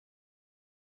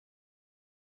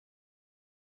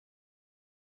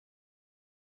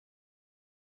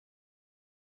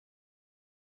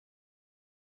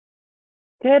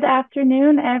Good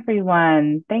afternoon,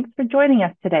 everyone. Thanks for joining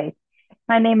us today.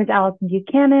 My name is Allison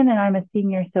Buchanan, and I'm a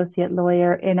senior associate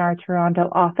lawyer in our Toronto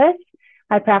office.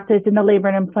 I practice in the labor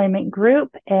and employment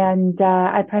group, and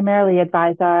I primarily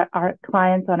advise our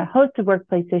clients on a host of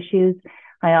workplace issues.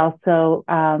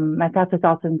 My practice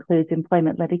also includes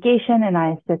employment litigation, and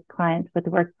I assist clients with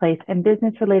workplace and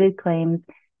business-related claims,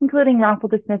 including wrongful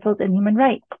dismissals and human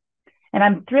rights. And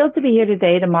I'm thrilled to be here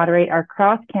today to moderate our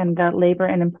cross-Canada labor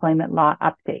and employment law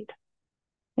update.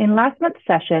 In last month's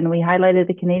session, we highlighted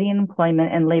the Canadian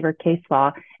employment and labor case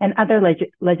law and other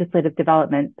legislative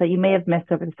developments that you may have missed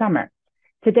over the summer.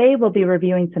 Today, we'll be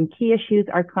reviewing some key issues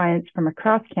our clients from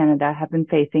across Canada have been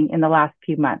facing in the last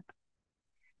few months.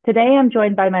 Today, I'm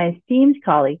joined by my esteemed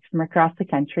colleagues from across the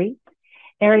country.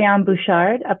 Arianne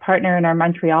Bouchard, a partner in our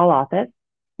Montreal office,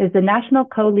 is the national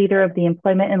co-leader of the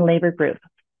Employment and Labor Group.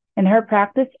 In her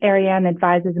practice, Arianne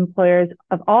advises employers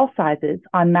of all sizes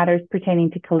on matters pertaining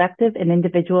to collective and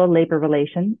individual labor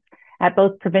relations at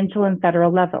both provincial and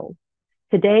federal levels.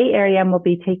 Today, Arianne will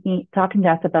be talking to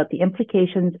us about the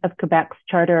implications of Quebec's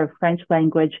Charter of French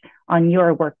Language on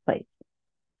your workplace.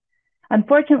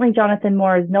 Unfortunately, Jonathan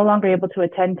Moore is no longer able to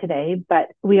attend today, but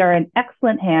we are in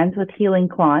excellent hands with Heelan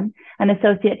Kwon, an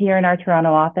associate here in our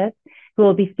Toronto office, who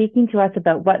will be speaking to us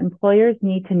about what employers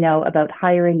need to know about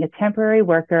hiring a temporary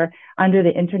worker under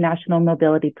the International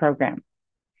Mobility Program.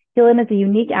 Heelan is a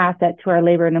unique asset to our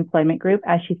labor and employment group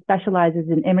as she specializes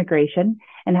in immigration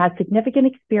and has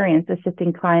significant experience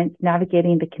assisting clients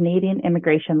navigating the Canadian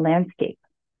immigration landscape.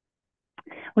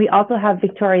 We also have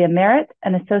Victoria Merritt,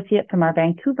 an associate from our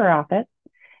Vancouver office.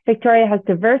 Victoria has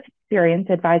diverse experience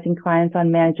advising clients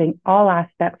on managing all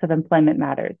aspects of employment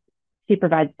matters. She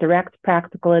provides direct,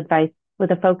 practical advice with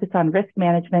a focus on risk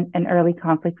management and early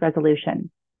conflict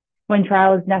resolution. When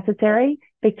trial is necessary,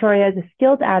 Victoria is a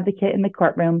skilled advocate in the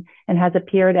courtroom and has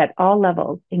appeared at all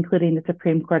levels, including the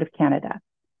Supreme Court of Canada.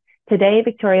 Today,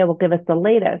 Victoria will give us the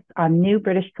latest on new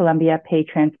British Columbia pay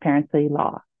transparency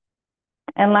law.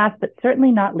 And last but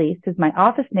certainly not least is my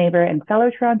office neighbor and fellow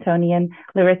Torontonian,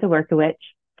 Larissa Werkowicz.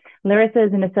 Larissa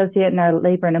is an associate in our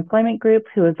labor and employment group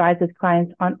who advises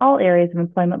clients on all areas of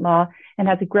employment law and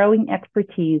has a growing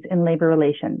expertise in labor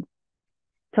relations.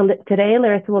 Today,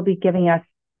 Larissa will be giving us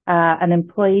an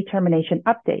employee termination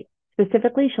update.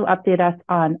 Specifically, she'll update us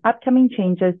on upcoming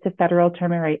changes to federal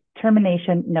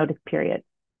termination notice periods.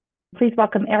 Please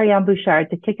welcome Arianne Bouchard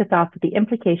to kick us off with the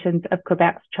implications of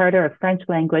Quebec's Charter of French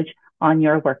Language on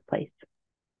your workplace.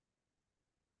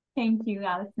 Thank you,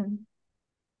 Allison.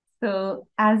 So,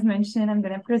 as mentioned, I'm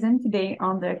going to present today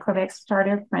on the Quebec's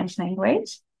Charter of French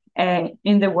Language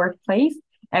in the workplace.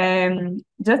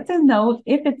 Just a note,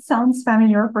 if it sounds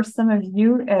familiar for some of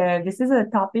you, this is a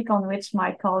topic on which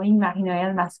my colleague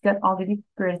Marie-Noëlle Mascotte already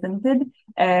presented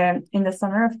in the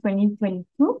summer of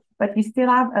 2022, but we still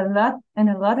have a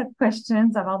lot of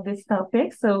questions about this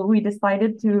topic. So we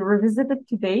decided to revisit it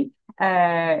today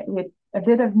with a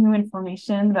bit of new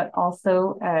information, but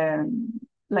also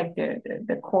like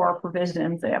the core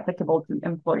provisions applicable to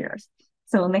employers.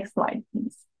 So next slide,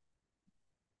 please.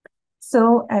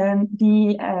 So on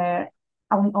June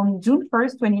 1st,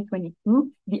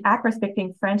 2022, the Act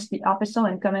respecting French, the official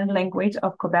and common language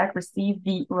of Quebec, received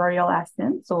the royal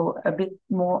assent, so a bit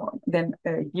more than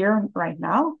a year right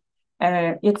now.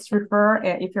 It's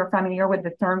if you're familiar with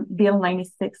the term Bill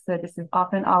 96, this is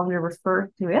often how we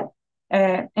refer to it.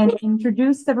 And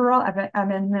introduced several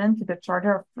amendments to the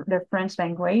Charter of the French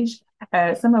language,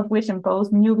 some of which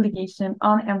impose new obligations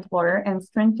on employer and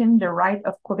strengthen the right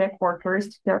of Quebec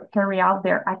workers to carry out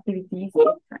their activities in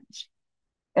French.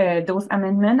 Those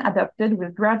amendments adopted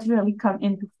will gradually come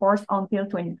into force until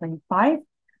 2025.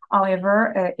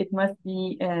 However, it must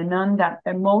be known that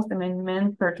most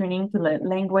amendments pertaining to the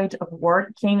language of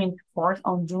work came into force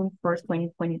on June 1st,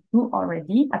 2022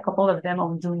 already, a couple of them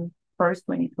on June 1st,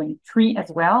 2023 as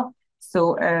well.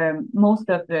 So most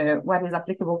of what is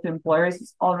applicable to employers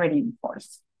is already in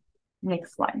force.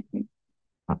 Next slide, please.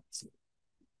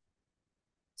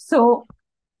 So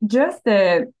just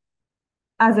as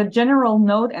a general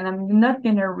note, and I'm not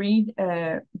going to read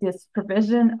this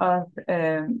provision of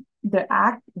the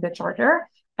Act, the Charter,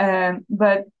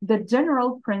 but the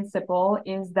general principle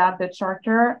is that the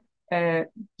Charter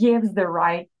gives the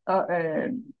right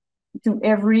to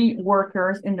every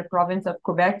workers in the province of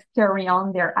Quebec to carry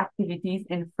on their activities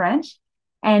in French,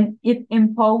 and it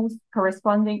imposed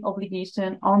corresponding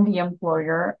obligation on the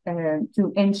employer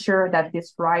to ensure that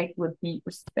this right would be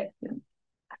respected.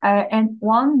 And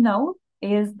one note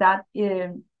is that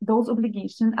those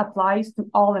obligations applies to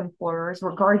all employers,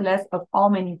 regardless of how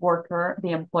many workers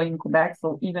they employ in Quebec.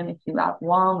 So even if you have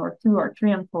 1 or 2 or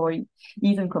 3 employees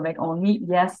in Quebec only,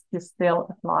 yes, this still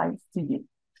applies to you.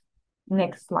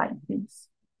 Next slide, please.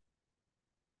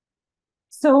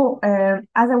 So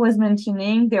as I was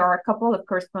mentioning, there are a couple of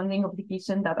corresponding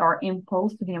obligations that are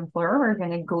imposed to the employer. We're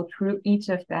going to go through each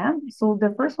of them. So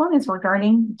the first one is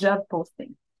regarding job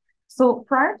posting. So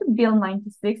prior to Bill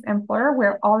 96, employers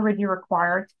were already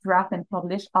required to draft and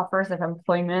publish offers of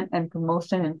employment and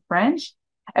promotion in French.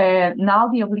 Now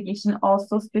the obligation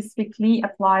also specifically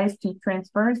applies to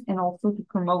transfers and also to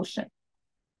promotion.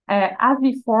 As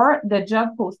before, the job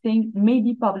posting may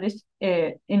be published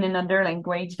in another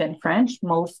language than French,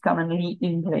 most commonly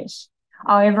English.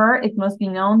 However, it must be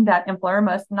known that employer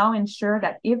must now ensure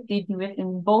that if they do it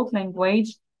in both language,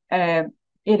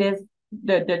 it is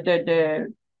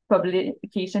the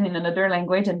publication in another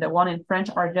language and the one in French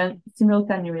are done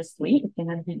simultaneously. It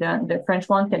cannot be done. The French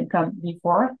one can come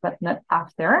before, but not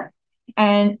after.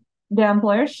 And the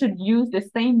employer should use the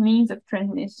same means of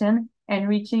transmission and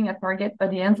reaching a target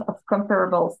audience of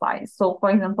comparable size. So, for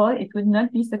example, it would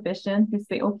not be sufficient to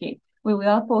say, okay, we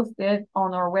will post it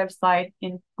on our website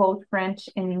in both French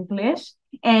and English.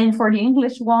 And for the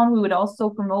English one, we would also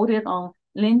promote it on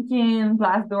LinkedIn,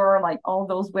 Glassdoor, like all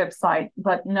those websites,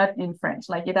 but not in French.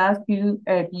 Like it has to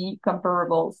be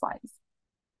comparable size.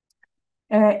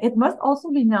 It must also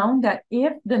be known that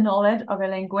if the knowledge of a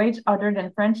language other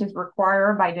than French is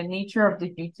required by the nature of the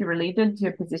duty related to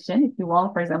a position, if you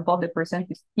want, for example, the person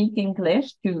to speak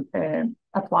English to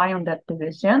apply on that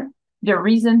position, the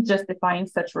reason justifying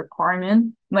such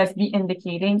requirement must be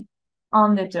indicating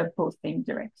on the job posting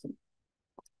directly.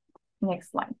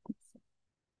 Next slide, please.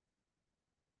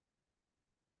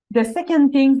 The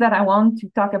second thing that I want to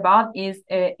talk about is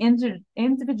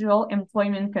individual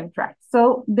employment contracts.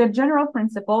 So the general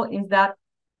principle is that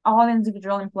all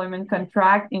individual employment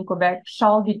contracts in Quebec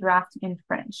shall be drafted in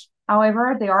French.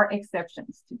 However, there are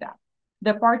exceptions to that.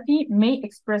 The party may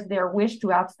express their wish to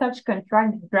have such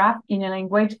contract draft in a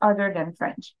language other than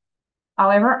French.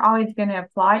 However, how it's going to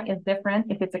apply is different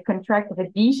if it's a contract of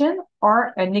adhesion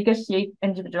or a negotiated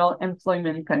individual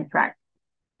employment contract.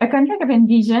 A contract of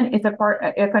adhesion is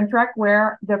a contract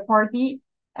where the party,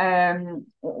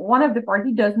 one of the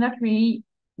party does not really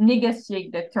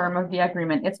negotiate the term of the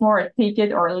agreement. It's more a take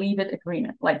it or leave it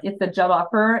agreement. Like it's a job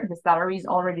offer, the salary is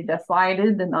already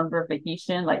decided, the number of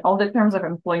vacation, like all the terms of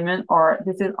employment are,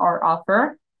 this is our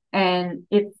offer. And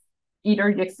it's either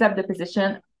you accept the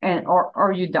position and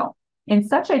or you don't. In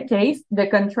such a case, the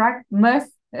contract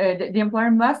must, the employer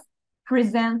must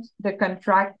present the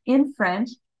contract in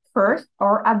French first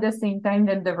or at the same time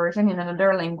than the version in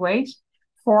another language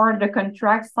for the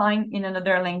contract signed in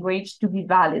another language to be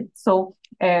valid. So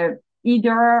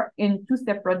either in 2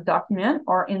 separate documents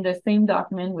or in the same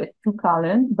document with 2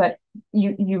 columns, but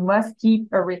you must keep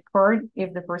a record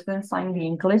if the person signed the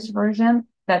English version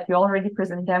that you already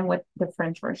present them with the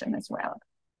French version as well.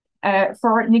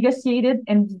 For negotiated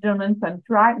individual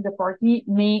contract, the party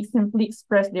may simply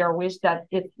express their wish that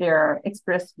if their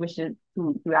express wishes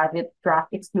to have it draft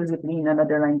exclusively in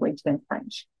another language than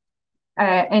French.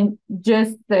 And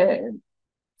just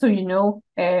so you know,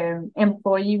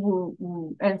 employee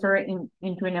who enter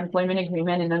into an employment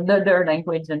agreement in another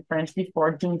language than French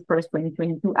before June 1st,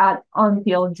 2022,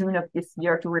 until June of this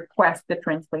year to request the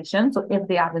translation. So if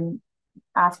they haven't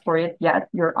asked for it yet,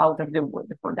 you're out of the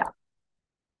wood for that.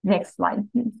 Next slide,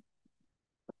 please.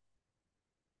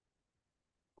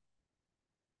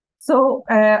 So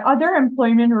other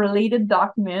employment-related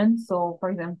documents, so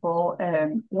for example,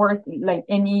 work like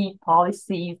any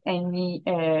policies, any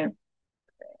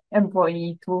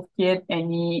employee toolkit,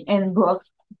 any handbook,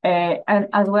 and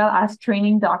as well as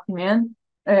training documents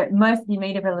must be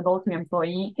made available to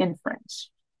employee in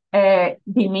French.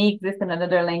 They may exist in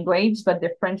another language, but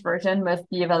the French version must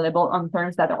be available on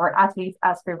terms that are at least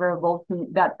as favorable to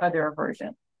that other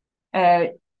version.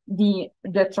 The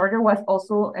charter was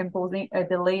also imposing a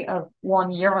delay of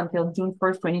 1 year until June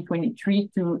 1st, 2023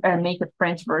 to make a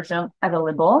French version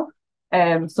available.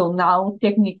 So now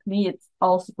technically it's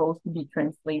all supposed to be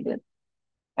translated.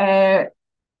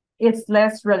 It's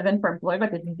less relevant for employee,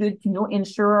 but it's good to know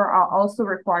insurers are also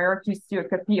required to issue a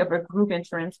copy of a group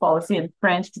insurance policy in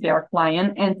French to their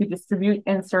client and to distribute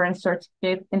insurance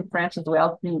certificates in French as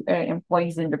well to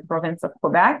employees in the province of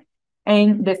Quebec.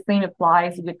 And the same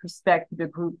applies with respect to the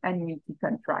group annuity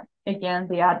contract. Again,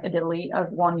 they had a delay of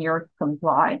 1 year to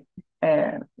comply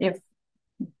if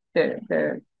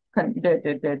the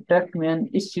document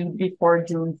issued before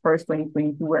June 1st,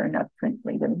 2022 were not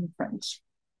translated in French.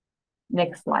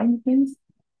 Next slide, please.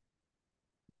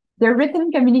 The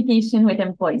written communication with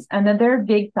employees, another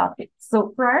big topic.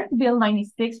 So prior to Bill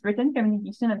 96, written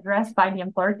communication addressed by the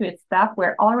employer to its staff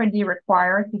were already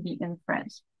required to be in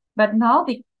French. But now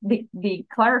they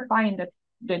clarify in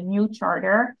the new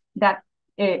charter that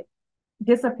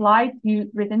this applied to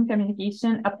written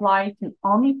communication applied to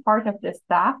only part of the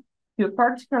staff, to a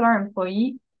particular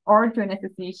employee, or to an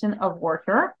association of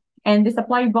workers. And this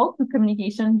applies both to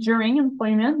communication during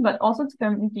employment, but also to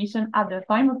communication at the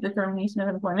time of the termination of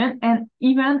employment and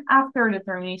even after the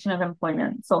termination of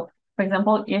employment. So, for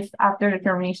example, if after the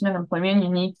termination of employment, you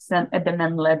need to send a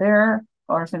demand letter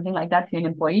or something like that to an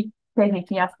employee,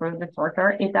 technically as per the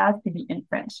charter, it has to be in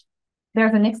French.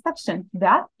 There's an exception to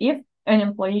that if an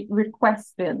employee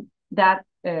requested that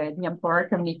the employer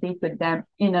communicate with them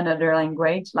in another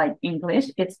language like English,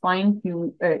 it's fine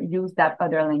to use that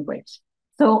other language.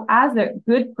 So as a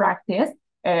good practice,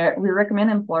 we recommend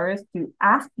employers to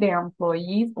ask their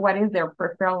employees what is their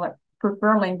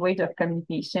preferred language of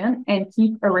communication and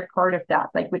keep a record of that,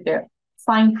 like with the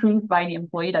signed proof by the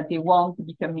employee that they want to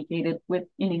be communicated with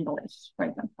in English, for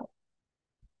example.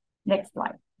 Next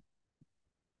slide.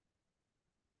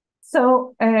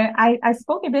 So I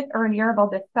spoke a bit earlier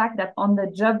about the fact that on the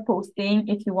job posting,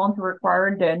 if you want to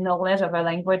require the knowledge of a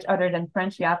language other than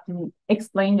French, you have to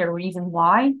explain the reason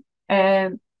why.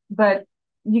 But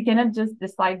you cannot just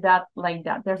decide that like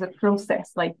that. There's a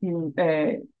process like you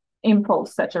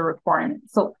impose such a requirement.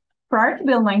 So prior to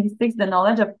Bill 96, the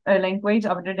knowledge of a language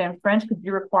other than French could be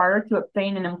required to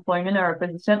obtain an employment or a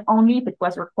position only if it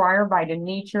was required by the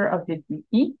nature of the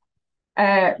duty.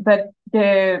 But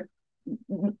the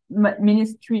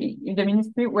ministry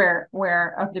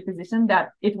were of the position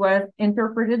that it was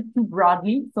interpreted too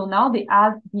broadly. So now they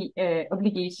add the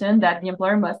obligation that the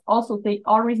employer must also take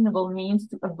all reasonable means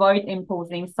to avoid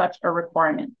imposing such a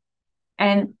requirement.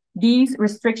 And these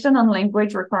restrictions on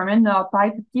language requirement now apply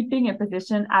to keeping a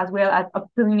position as well as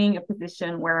obtaining a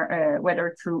position where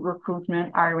whether through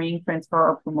recruitment, hiring, transfer,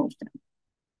 or promotion.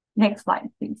 Next slide,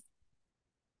 please.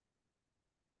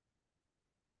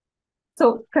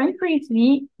 So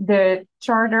concretely, the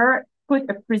charter put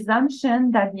a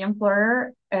presumption that the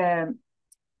employer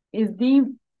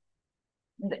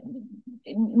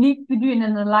needs to do an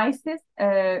analysis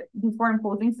before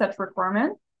imposing such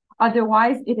requirement.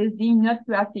 Otherwise, it is deemed not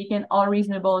to have taken all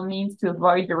reasonable means to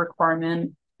avoid the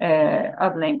requirement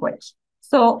of language.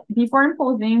 So before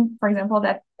imposing, for example,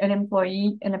 that an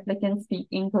applicant speak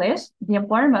English, the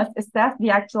employer must assess the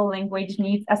actual language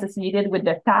needs associated with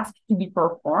the task to be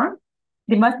performed.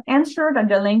 They must ensure that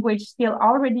the language skill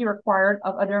already required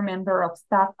of other members of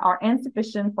staff are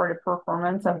insufficient for the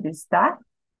performance of this staff.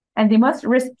 And they must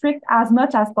restrict as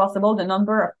much as possible the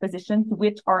number of positions to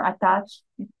which are attached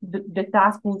the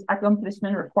task whose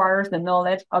accomplishment requires the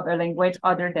knowledge of a language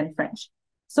other than French.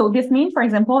 So this means, for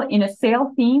example, in a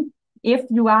sales team, if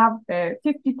you have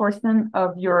 50%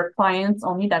 of your clients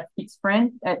only that speaks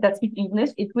French, that speak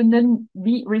English, it wouldn't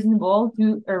be reasonable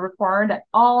to require that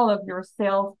all of your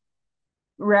sales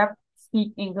rep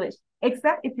speak English,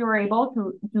 except if you're able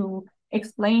to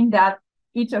explain that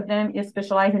each of them is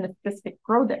specialized in a specific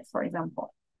product, for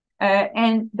example.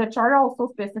 And the charter also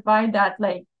specified that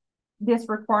like this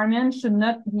requirement should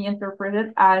not be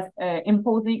interpreted as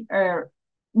imposing a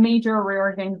major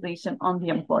reorganization on the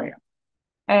employer.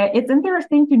 It's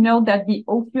interesting to note that the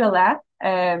OQLF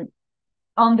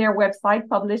on their website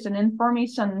published an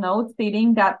information note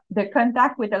stating that the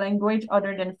contact with a language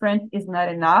other than French is not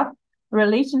enough.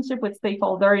 Relationship with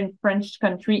stakeholder in French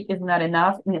country is not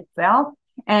enough in itself.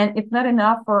 And it's not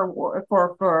enough for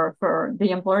the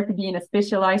employer to be in a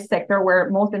specialized sector where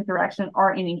most interactions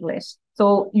are in English.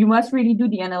 So you must really do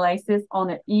the analysis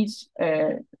on each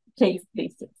case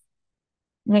basis.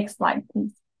 Next slide,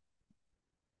 please.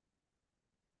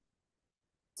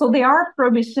 So there are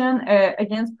prohibitions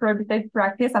against prohibited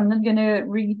practice. I'm not going to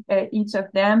read each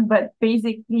of them, but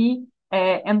basically,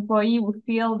 employee would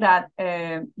feel that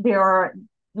they are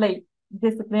like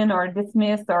disciplined or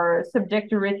dismissed or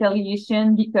subject to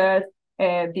retaliation because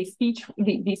they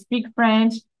speak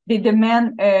French, they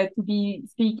demand to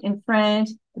speak in French,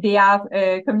 they have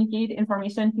communicate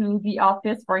information to the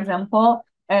office, for example.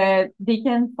 They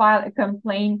can file a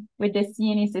complaint with the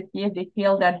CNSSP if they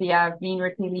feel that they have been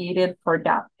retaliated for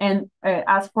that. And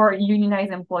as for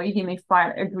unionized employee, they may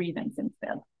file a grievance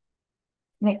instead.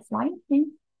 Next slide, please.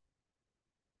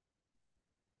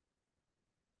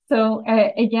 So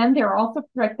again, there are also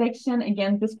protection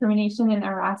against discrimination and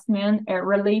harassment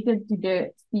related to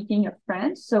the speaking of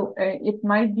French. So it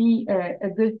might be a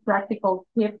good practical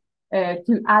tip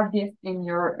to add this in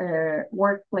your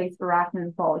workplace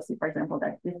harassment policy, for example,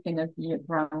 that this cannot be a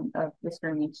ground of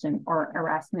discrimination or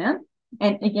harassment.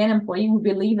 And again, employees who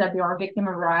believe that they are victim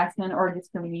of harassment or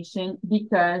discrimination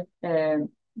because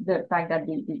the fact that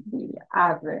they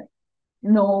have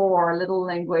no or little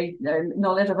language,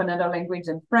 knowledge of another language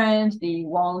than French, they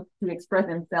want to express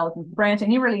themselves in French,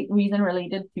 any reason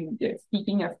related to the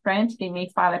speaking of French, they may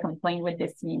file a complaint with the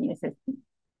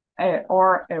CNESSP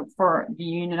or for the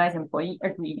unionized employee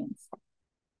agreements.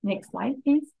 Next slide,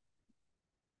 please.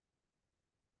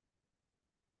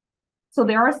 So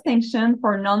there are sanctions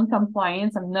for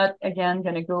non-compliance. I'm not, again,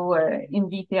 going to go in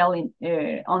detail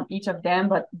on each of them,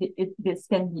 but this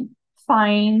can be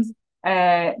fines.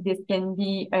 This can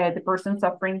be the person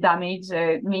suffering damage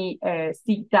may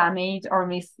seek damage or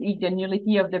may seek the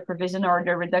nullity of the provision or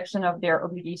the reduction of their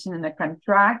obligation in the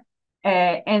contract.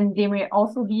 And there may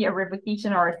also be a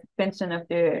revocation or a suspension of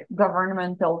the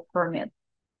governmental permit.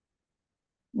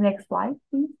 Next slide,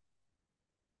 please.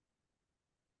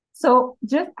 So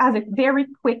just as a very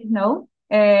quick note,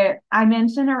 I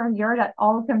mentioned earlier that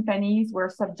all companies were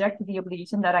subject to the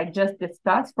obligation that I just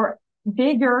discussed. For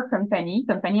bigger company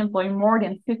employing more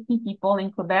than 50 people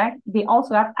in Quebec, they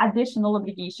also have additional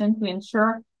obligation to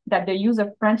ensure that the use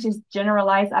of French is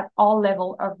generalized at all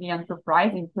levels of the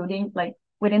enterprise, including like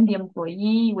within the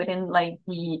employee, within like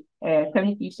the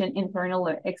communication, internal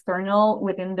or external,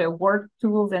 within the work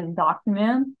tools and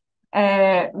documents,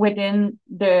 within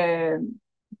the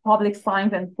public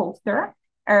signs and poster.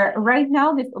 Right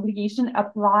now, this obligation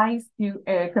applies to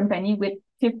a company with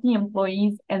 50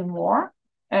 employees and more.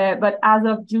 But as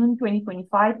of June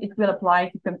 2025, it will apply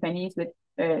to companies with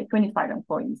 25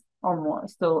 employees or more.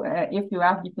 So if you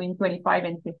have between 25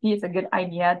 and 50, it's a good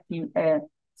idea to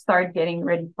start getting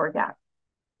ready for that.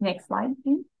 Next slide,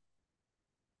 please.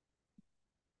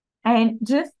 And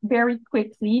just very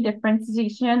quickly, the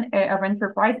franchisation of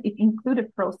enterprise, it includes a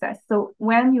process. So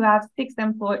when you have 50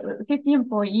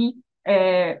 employees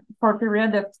for a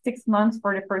period of 6 months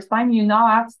for the first time, you now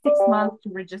have 6 months to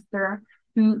register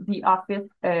to the office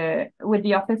with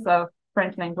the Office of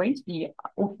French Language, the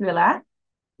OQLF.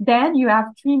 Then you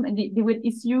have they would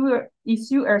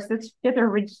issue a certificate of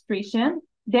registration.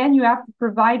 Then you have to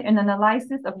provide an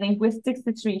analysis of linguistic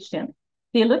situation.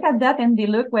 They look at that and they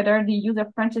look whether the use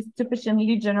of French is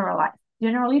sufficiently generalized.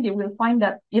 Generally, they will find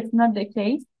that it's not the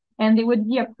case, and there would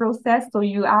be a process. So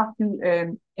you have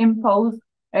to impose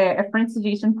a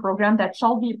Frenchization program that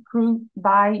shall be approved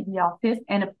by the office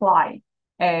and apply.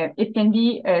 It can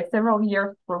be a several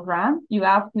year program. You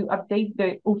have to update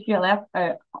the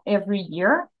OQLF every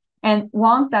year. And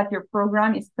once that your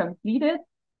program is completed,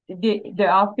 the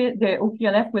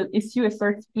OQLF will issue a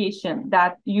certification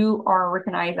that you are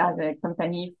recognized as a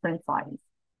company franchise.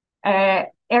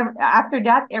 After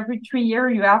that, every 3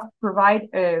 years, you have to provide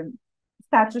a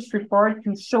status report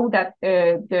to show that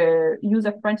the use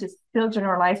of French is still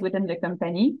generalized within the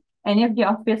company. And if the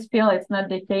office feels it's not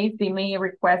the case, they may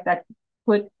request that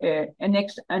put an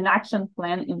action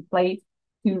plan in place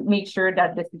to make sure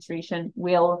that the situation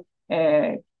will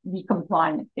be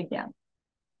compliant again.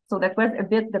 So that was a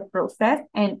bit the process.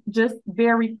 And just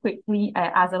very quickly,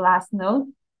 as a last note,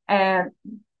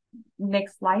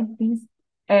 next slide, please.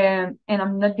 And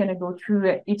I'm not going to go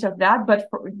through each of that, but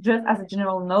just as a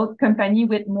general note, company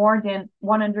with more than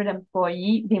 100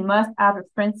 employees, they must have a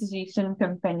Frenchization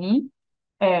company,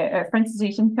 a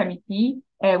Frenchization committee,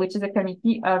 which is a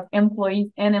committee of employees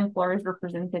and employers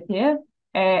representative,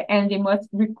 and they must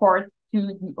report to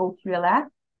the OQLF.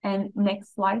 And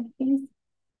next slide, please.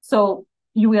 So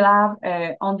you will have,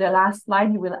 on the last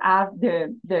slide, you will have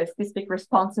the specific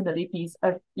responsibilities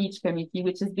of each committee,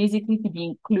 which is basically to be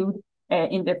included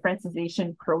in the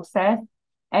Frenchization process,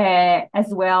 as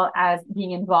well as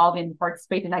being involved in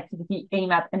participating activity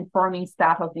aimed at informing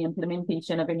staff of the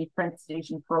implementation of any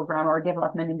Frenchization program or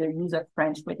development in the use of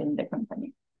French within the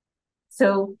company.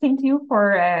 So thank you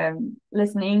for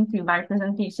listening to my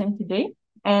presentation today.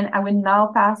 And I will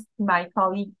now pass to my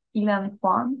colleague, Heelan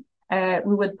Kwon.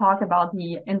 We will talk about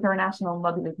the International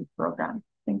Mobility Program.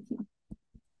 Thank you.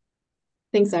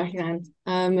 Thanks, Arianne.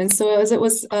 And so as it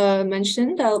was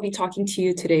mentioned, I'll be talking to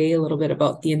you today a little bit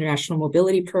about the International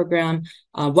Mobility Program,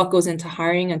 what goes into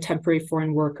hiring a temporary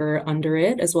foreign worker under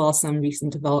it, as well as some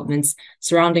recent developments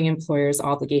surrounding employers'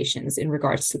 obligations in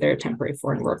regards to their temporary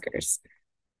foreign workers.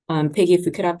 Peggy, if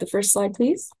we could have the first slide,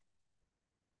 please.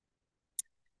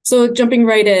 So jumping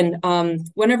right in,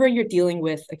 whenever you're dealing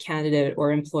with a candidate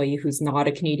or employee who's not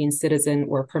a Canadian citizen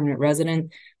or permanent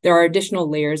resident, there are additional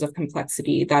layers of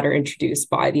complexity that are introduced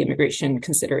by the immigration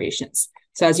considerations.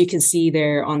 So as you can see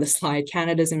there on the slide,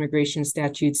 Canada's immigration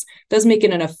statutes does make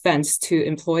it an offense to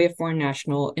employ a foreign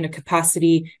national in a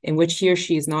capacity in which he or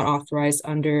she is not authorized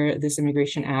under this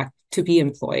Immigration Act to be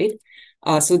employed.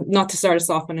 So not to start us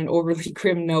off on an overly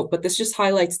grim note, but this just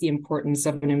highlights the importance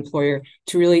of an employer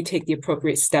to really take the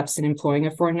appropriate steps in employing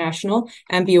a foreign national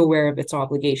and be aware of its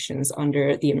obligations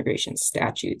under the immigration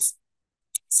statutes.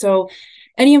 So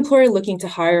any employer looking to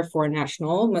hire a foreign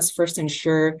national must first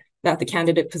ensure that the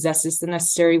candidate possesses the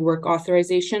necessary work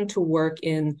authorization to work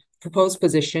in proposed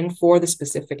position for the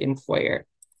specific employer.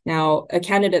 Now, a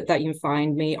candidate that you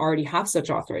find may already have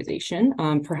such authorization.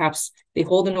 Perhaps they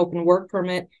hold an open work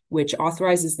permit, which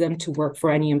authorizes them to work for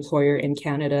any employer in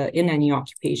Canada in any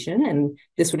occupation. And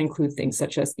this would include things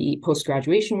such as the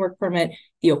post-graduation work permit,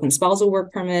 the open spousal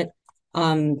work permit.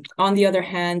 On the other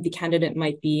hand, the candidate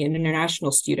might be an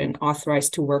international student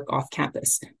authorized to work off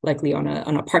campus, likely on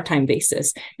a part-time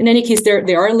basis. In any case,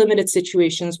 there are limited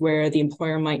situations where the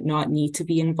employer might not need to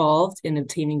be involved in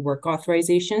obtaining work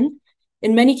authorization.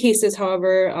 In many cases,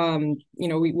 however,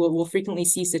 we'll frequently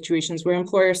see situations where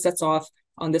employer sets off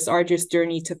on this arduous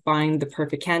journey to find the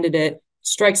perfect candidate,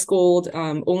 strikes gold,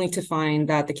 only to find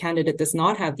that the candidate does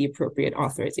not have the appropriate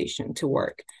authorization to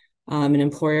work. An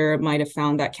employer might have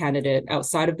found that candidate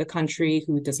outside of the country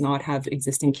who does not have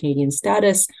existing Canadian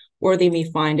status, or they may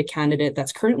find a candidate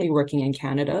that's currently working in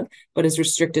Canada, but is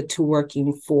restricted to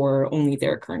working for only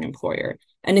their current employer.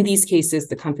 And in these cases,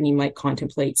 the company might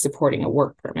contemplate supporting a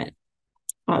work permit.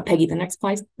 Peggy, the next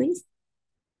slide, please.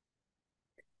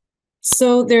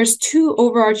 So there's two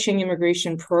overarching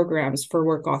immigration programs for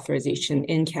work authorization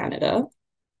in Canada.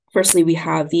 Firstly, we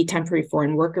have the Temporary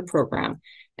Foreign Worker Program.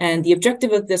 And the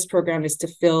objective of this program is to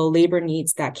fill labor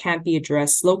needs that can't be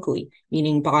addressed locally,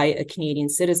 meaning by a Canadian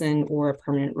citizen or a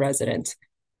permanent resident.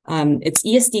 It's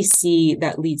ESDC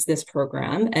that leads this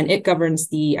program, and it governs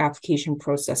the application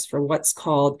process for what's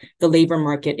called the Labor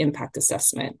Market Impact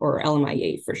Assessment, or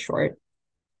LMIA for short.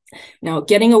 Now,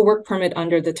 getting a work permit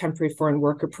under the Temporary Foreign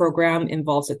Worker Program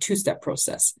involves a two-step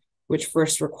process, which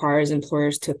first requires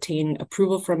employers to obtain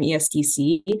approval from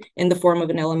ESDC in the form of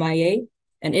an LMIA.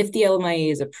 And if the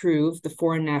LMIA is approved, the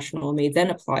foreign national may then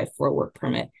apply for a work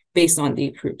permit based on the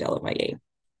approved LMIA.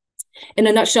 In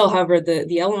a nutshell, however, the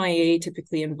LMIA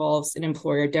typically involves an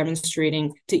employer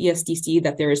demonstrating to ESDC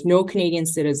that there is no Canadian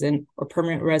citizen or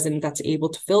permanent resident that's able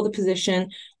to fill the position,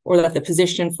 or that the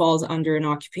position falls under an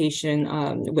occupation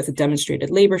with a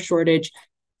demonstrated labor shortage.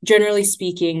 Generally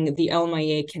speaking, the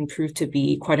LMIA can prove to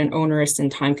be quite an onerous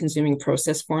and time-consuming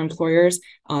process for employers,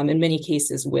 in many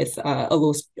cases with a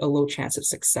low chance of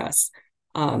success.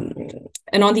 And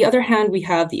on the other hand, we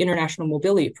have the International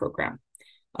Mobility Program,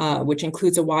 which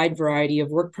includes a wide variety of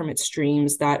work permit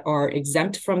streams that are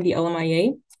exempt from the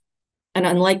LMIA. And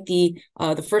unlike the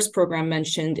first program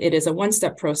mentioned, it is a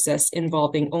one-step process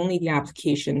involving only the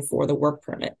application for the work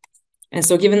permit. And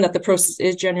so given that the process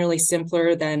is generally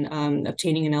simpler than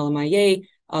obtaining an LMIA,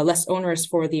 less onerous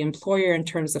for the employer in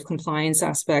terms of compliance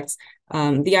aspects,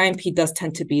 the IMP does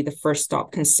tend to be the first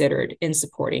stop considered in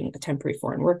supporting a temporary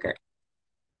foreign worker.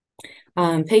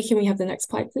 Peggy, can we have the next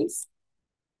slide, please?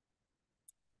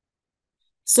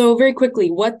 So very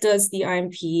quickly, what does the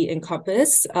IMP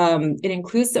encompass? It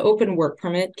includes the open work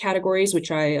permit categories, which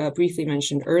I briefly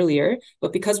mentioned earlier,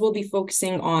 but because we'll be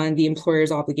focusing on the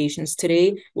employer's obligations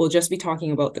today, we'll just be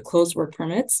talking about the closed work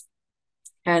permits.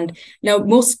 And now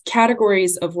most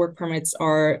categories of work permits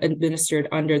are administered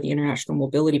under the International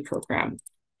Mobility Program.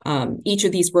 Each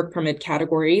of these work permit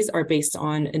categories are based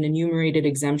on an enumerated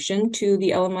exemption to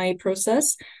the LMIA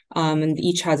process, and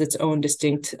each has its own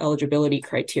distinct eligibility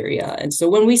criteria. And so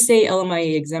when we say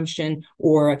LMIA exemption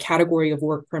or a category of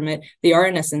work permit, they are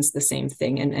in essence the same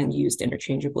thing and used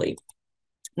interchangeably.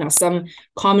 Now, some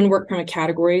common work permit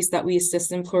categories that we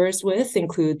assist employers with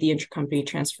include the intercompany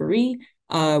transferee,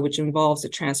 which involves the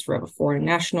transfer of a foreign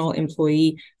national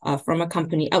employee from a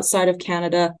company outside of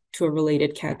Canada to a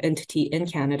related entity in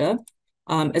Canada,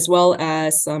 as well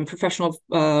as professional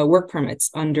work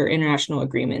permits under international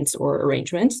agreements or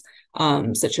arrangements,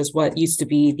 such as what used to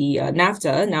be the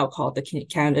NAFTA, now called the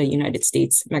Canada-United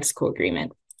States-Mexico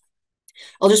Agreement.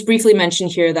 I'll just briefly mention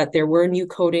here that there were new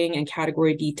coding and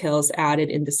category details added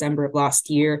in December of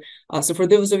last year. So for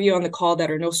those of you on the call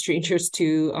that are no strangers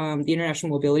to the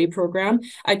International Mobility Program,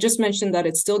 I just mentioned that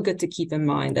it's still good to keep in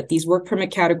mind that these work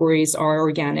permit categories are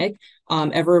organic,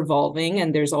 ever evolving,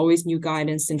 and there's always new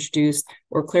guidance introduced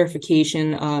or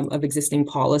clarification of existing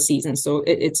policies. And so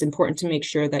it's important to make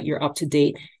sure that you're up to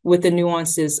date with the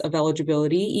nuances of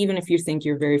eligibility, even if you think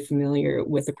you're very familiar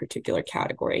with a particular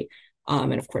category.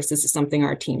 And of course, this is something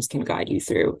our teams can guide you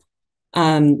through.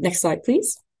 Next slide,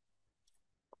 please.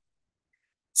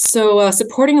 So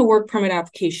supporting a work permit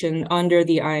application under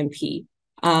the IMP.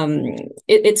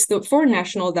 It's the foreign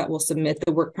national that will submit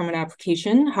the work permit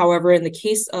application. However, in the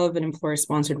case of an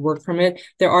employer-sponsored work permit,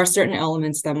 there are certain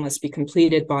elements that must be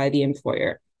completed by the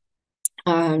employer.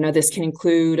 Now, this can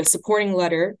include a supporting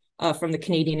letter from the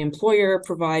Canadian employer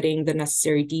providing the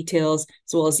necessary details,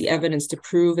 as well as the evidence to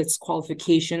prove its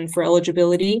qualification for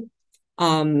eligibility.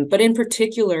 But in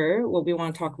particular, what we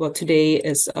want to talk about today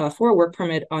is for a work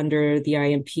permit under the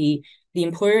IMP, the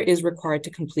employer is required to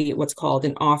complete what's called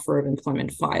an offer of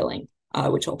employment filing,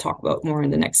 which I'll talk about more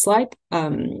in the next slide.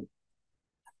 Peggy,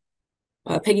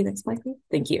 next slide, please.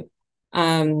 Thank you.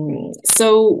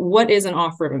 So what is an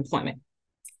offer of employment?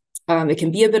 It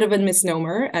can be a bit of a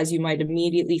misnomer, as you might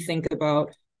immediately think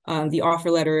about the offer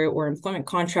letter or employment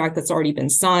contract that's already been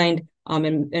signed,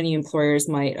 and many employers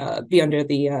might be under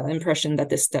the impression that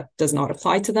this step does not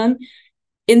apply to them.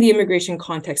 In the immigration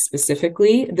context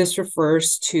specifically, this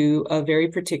refers to a very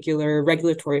particular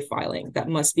regulatory filing that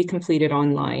must be completed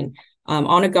online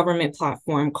on a government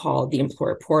platform called the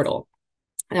Employer Portal.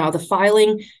 Now, the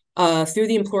filing through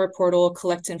the Employer Portal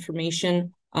collects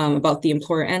information about the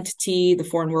employer entity, the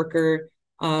foreign worker,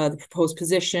 the proposed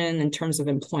position in terms of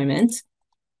employment.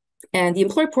 And the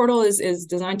Employer Portal is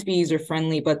designed to be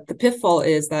user-friendly, but the pitfall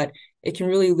is that it can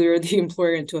really lure the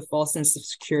employer into a false sense of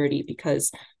security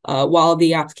because while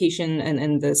the application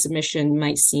and the submission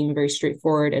might seem very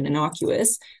straightforward and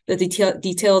innocuous, the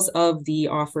details of the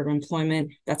offer of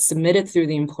employment that's submitted through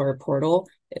the Employer Portal,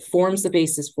 it forms the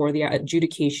basis for the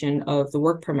adjudication of the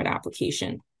work permit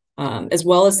application, as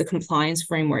well as the compliance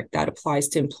framework that applies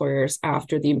to employers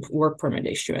after the work permit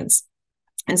issuance.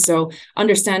 And so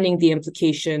understanding the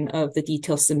implication of the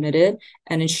details submitted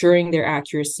and ensuring their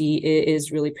accuracy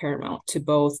is really paramount to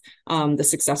both the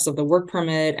success of the work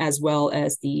permit as well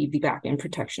as the back-end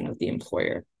protection of the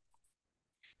employer.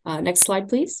 Next slide,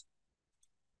 please.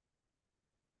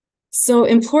 So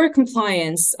employer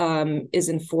compliance is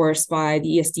enforced by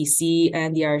the ESDC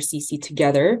and the IRCC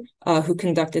together, who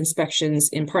conduct inspections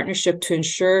in partnership to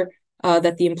ensure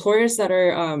that the employers that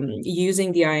are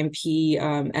using the IMP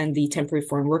and the temporary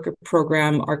foreign worker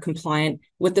program are compliant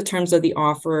with the terms of the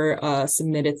offer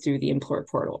submitted through the Employer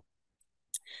Portal.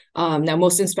 Now,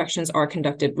 most inspections are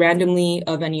conducted randomly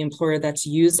of any employer that's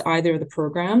used either of the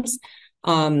programs,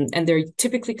 and they're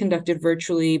typically conducted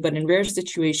virtually, but in rare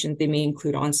situations, they may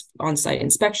include on-site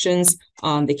inspections.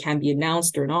 They can be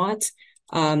announced or not.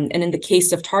 And in the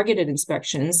case of targeted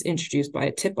inspections introduced by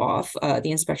a tip-off,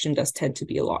 the inspection does tend to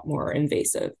be a lot more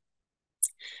invasive.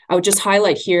 I would just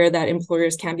highlight here that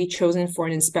employers can be chosen for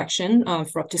an inspection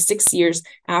for up to 6 years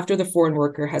after the foreign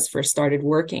worker has first started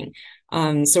working.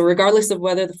 So regardless of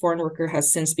whether the foreign worker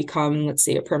has since become, let's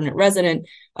say, a permanent resident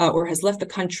or has left the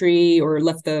country or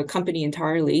left the company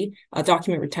entirely,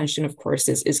 document retention, of course,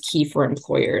 is key for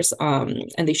employers.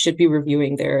 And they should be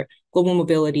reviewing their global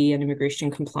mobility and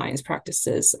immigration compliance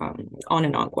practices on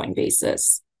an ongoing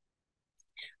basis.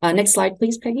 Next slide,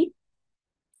 please, Peggy.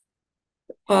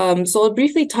 So I'll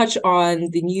briefly touch on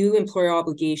the new employer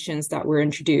obligations that were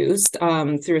introduced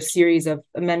through a series of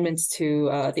amendments to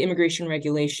the immigration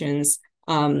regulations.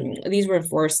 These were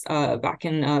enforced back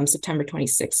in September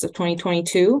 26th of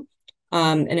 2022.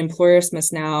 And employers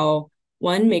must now,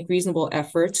 one, make reasonable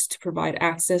efforts to provide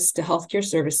access to healthcare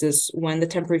services when the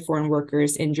temporary foreign worker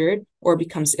is injured or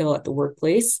becomes ill at the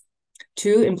workplace.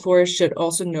 Two, employers should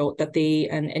also note that they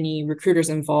and any recruiters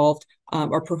involved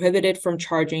are prohibited from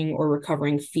charging or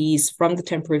recovering fees from the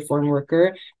temporary foreign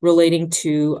worker relating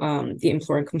to the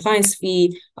employer compliance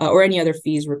fee or any other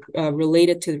fees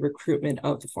related to the recruitment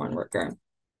of the foreign worker.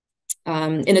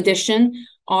 In addition,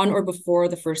 on or before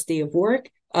the first day of work,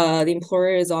 the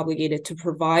employer is obligated to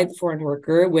provide the foreign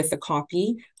worker with a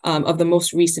copy of the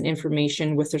most recent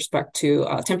information with respect to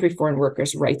temporary foreign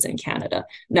workers' rights in Canada.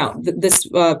 Now, this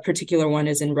particular one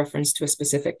is in reference to a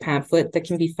specific pamphlet that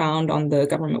can be found on the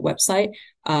government website.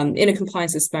 In a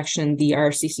compliance inspection, the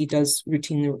IRCC does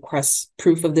routinely request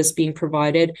proof of this being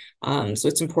provided. So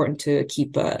it's important to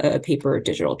keep a paper or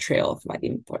digital trail by the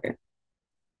employer.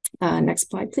 Next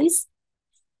slide, please.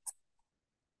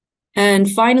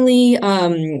 And finally,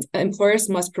 employers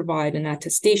must provide an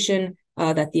attestation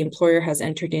that the employer has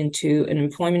entered into an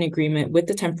employment agreement with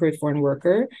the temporary foreign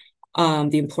worker.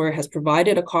 The employer has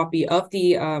provided a copy of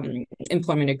the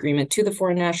employment agreement to the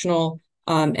foreign national,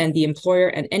 and the employer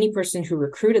and any person who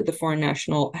recruited the foreign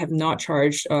national have not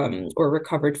charged or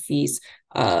recovered fees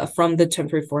from the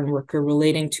temporary foreign worker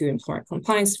relating to employer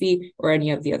compliance fee or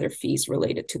any of the other fees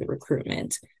related to the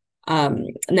recruitment.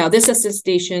 Now, this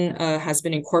attestation has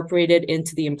been incorporated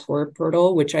into the Employer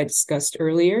Portal, which I discussed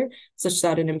earlier, such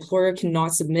that an employer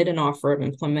cannot submit an offer of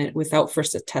employment without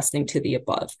first attesting to the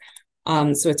above.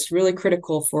 So it's really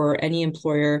critical for any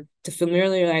employer to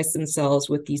familiarize themselves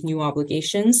with these new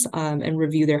obligations and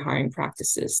review their hiring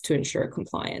practices to ensure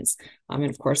compliance. And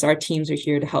of course, our teams are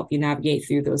here to help you navigate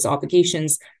through those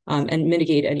obligations and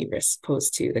mitigate any risks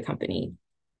posed to the company.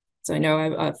 So I know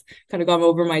I've kind of gone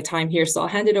over my time here, so I'll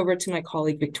hand it over to my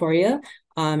colleague, Victoria,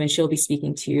 and she'll be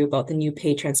speaking to you about the new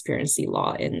pay transparency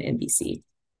law in BC.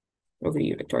 Over to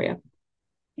you, Victoria.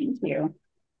 Thank you.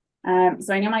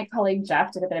 So I know my colleague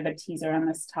Jeff did a bit of a teaser on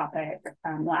this topic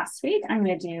last week. I'm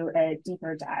going to do a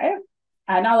deeper dive.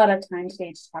 Not a lot of time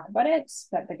today to talk about it,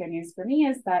 but the good news for me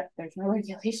is that there's no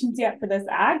regulations yet for this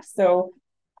act. So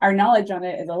our knowledge on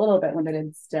it is a little bit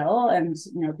limited still, and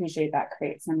appreciate that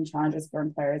creates some challenges for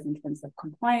employers in terms of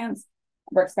compliance.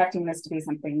 We're expecting this to be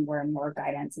something where more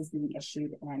guidance is being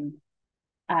issued in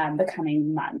the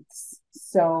coming months.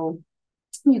 So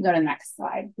you go to the next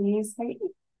slide, please, Heidi.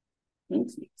 Thank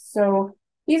you. So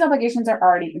these obligations are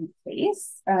already in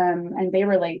place, and they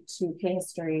relate to pay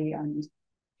history and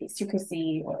pay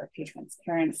secrecy or pay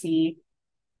transparency.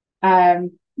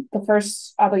 The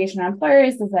first obligation on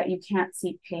employers is that you can't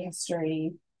seek pay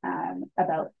history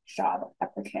about job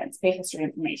applicants, pay history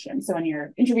information. So when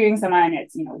you're interviewing someone,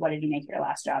 it's, what did you make your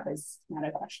last job is not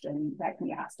a question that can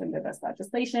be asked under this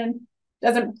legislation.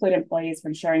 Doesn't preclude employees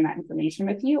from sharing that information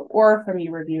with you or from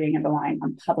you reviewing and relying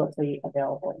on publicly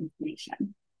available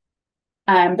information.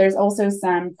 There's also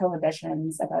some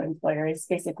prohibitions about employers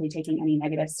basically taking any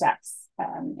negative steps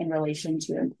in relation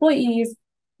to employees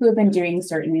who have been doing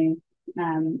certain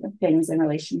things in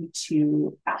relation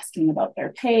to asking about their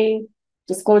pay,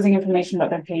 disclosing information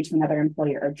about their pay to another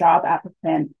employer or job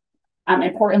applicant.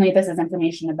 Importantly, this is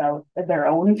information about their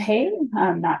own pay,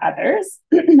 not others,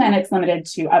 and it's limited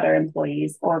to other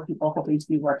employees or people hoping to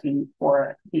be working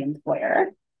for the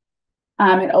employer.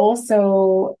 It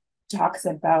also talks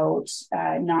about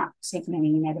not taking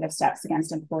any negative steps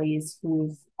against employees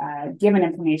who've given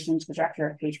information to the Director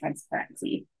of Pay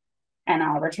Transparency. And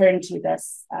I'll return to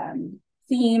this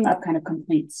theme of kind of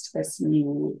complaints to this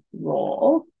new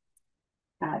role.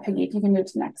 Peggy, if you can move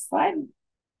to the next slide.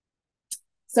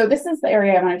 So this is the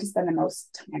area I wanted to spend the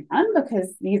most time on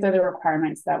because these are the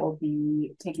requirements that will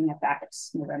be taking effect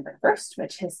November 1st,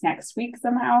 which is next week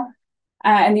somehow.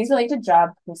 And these relate to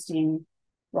job posting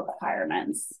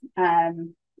requirements.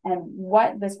 And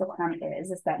what this requirement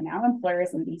is that now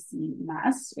employers in BC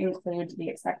must include the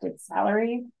expected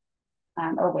salary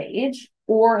or wage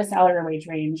or a salary or wage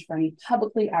range for any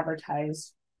publicly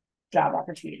advertised job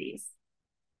opportunities.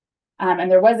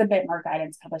 And there was a bit more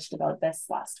guidance published about this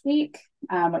last week,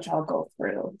 which I'll go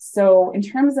through. So in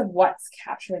terms of what's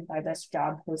captured by this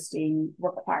job posting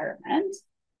requirement,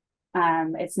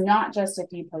 it's not just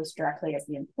if you post directly as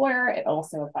the employer, it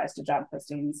also applies to job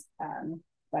postings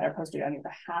that are posted on your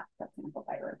behalf, for example,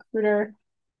 by a recruiter.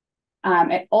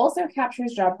 It also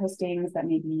captures job postings that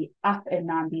may be up in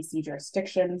non-BC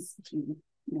jurisdictions,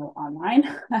 online,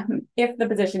 if the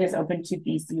position is open to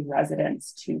BC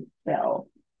residents to fill.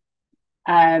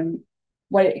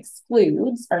 What it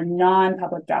excludes are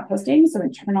non-public job postings, so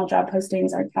internal job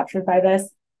postings are captured by this,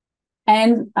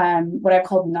 and what I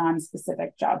call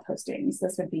non-specific job postings.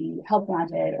 This would be help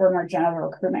wanted or more general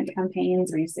recruitment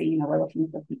campaigns where you say, we're looking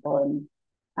for people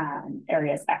in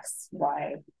areas X,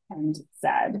 Y, and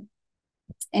Z.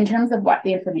 In terms of what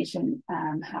the information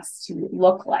has to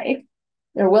look like,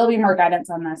 there will be more guidance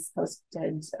on this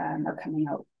posted or coming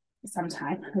out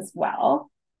sometime as well.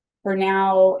 For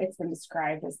now, it's been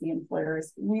described as the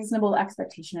employer's reasonable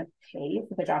expectation of pay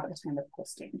for the job at the time of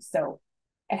posting. So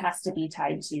it has to be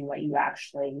tied to what you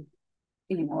actually,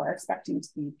 are expecting to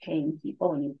be paying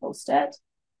people when you post it.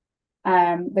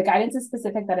 The guidance is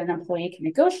specific that an employee can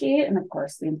negotiate, and of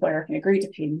course, the employer can agree to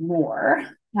pay more.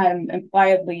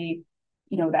 Impliedly,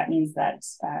 that means that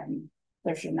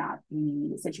there should not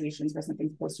be situations where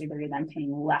something's posted where you're then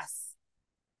paying less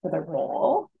for the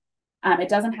role. It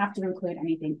doesn't have to include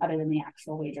anything other than the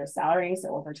actual wage or salary.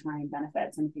 So overtime,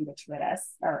 benefits, anything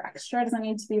gratuitous or extra doesn't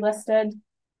need to be listed.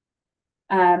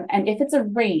 And if it's a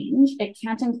range, it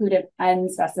can't include an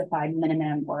unspecified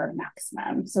minimum or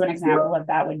maximum. So an example of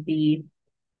that would be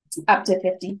up to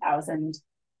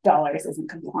 $50,000 isn't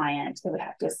compliant. It would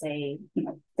have to say,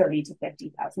 $30,000 to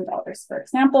 $50,000, for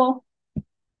example.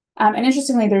 And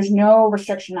interestingly, there's no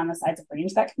restriction on the size of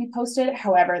range that can be posted.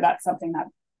 However, that's something that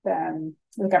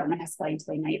the government has flagged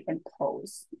they might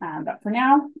impose. But for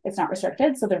now, it's not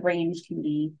restricted. So the range can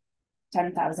be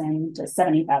 10,000 to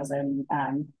 70,000,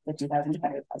 50,000 to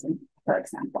 100,000, for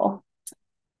example.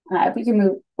 If we can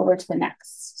move over to the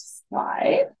next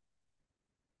slide.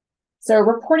 So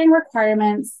reporting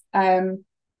requirements,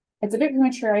 It's a bit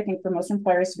premature, I think, for most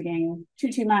employers to be doing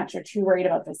too much or too worried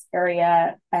about this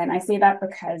area. And I say that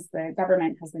because the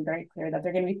government has been very clear that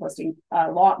they're going to be posting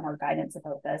a lot more guidance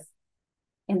about this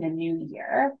in the new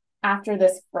year, after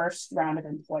this first round of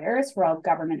employers, where all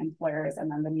government employers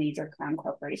and then the major crown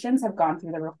corporations have gone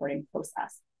through the reporting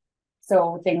process.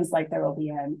 So things like there will be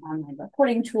an online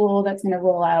reporting tool that's going to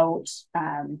roll out.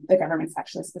 The government's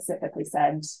actually specifically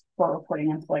said for reporting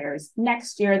employers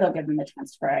next year, they'll give them the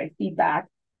chance to provide feedback.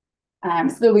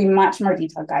 So there'll be much more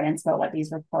detailed guidance about what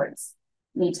these reports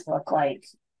need to look like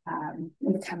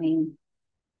in the coming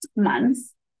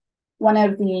months. One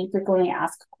of the frequently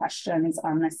asked questions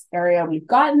on this area we've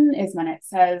gotten is when it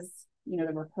says, the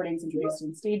reporting's introduced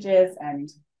in stages and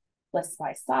lists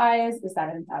by size, is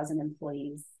that 1,000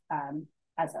 employees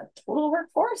as a total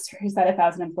workforce, or is that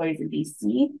 1,000 employees in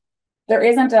BC? There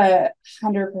isn't a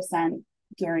 100%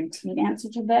 guaranteed answer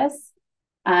to this,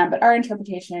 but our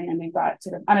interpretation, and we've got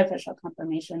sort of unofficial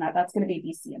confirmation that that's going to be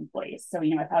BC employees. So,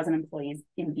 1,000 employees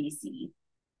in BC.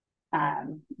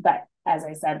 But as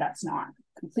I said, that's not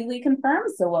completely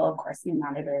confirmed. So we'll, of course, be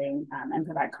monitoring and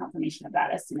provide confirmation of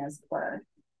that as soon as we're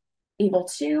able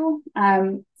to.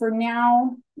 For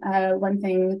now, one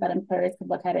thing that employers could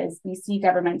look at is BC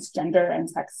government's gender and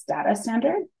sex data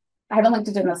standard. I haven't linked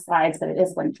it in the slides, but it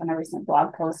is linked on a recent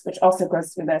blog post, which also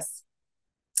goes through this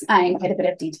in quite a bit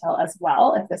of detail as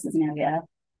well, if this is an area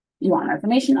you want more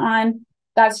information on.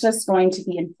 That's just going to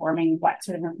be informing what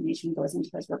sort of information goes into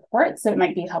those reports. So it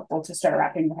might be helpful to start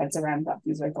wrapping your heads around what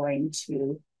these are going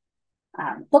to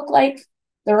look like.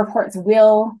 The reports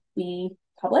will be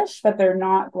published, but they're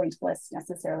not going to list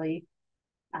necessarily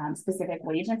specific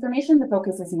wage information. The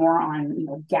focus is more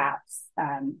on gaps,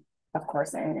 of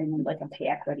course, in like a pay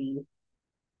equity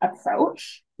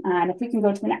approach. And if we can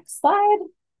go to the next slide.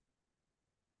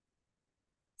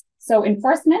 So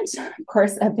enforcement, of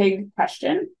course, a big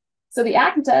question. So the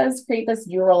Act does create this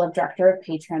new role of Director of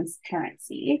Pay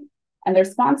Transparency, and the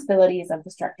responsibilities of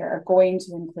this director are going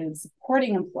to include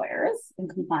supporting employers in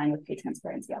complying with pay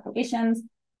transparency obligations.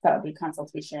 That would be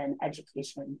consultation,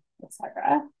 education,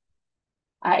 etc.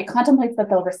 It contemplates that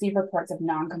they'll receive reports of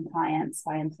non-compliance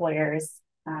by employers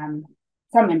from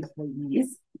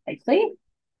employees, likely,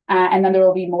 and then there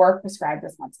will be more prescribed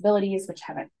responsibilities which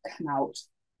haven't come out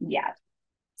yet.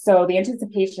 So the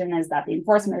anticipation is that the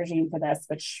enforcement regime for this,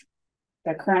 which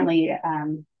there currently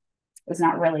is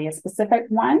not really a specific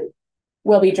one,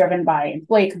 will be driven by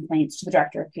employee complaints to the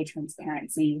Director of Pay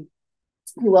Transparency,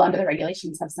 who will, under the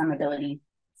regulations, have some ability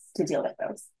to deal with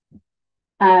those.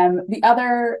 The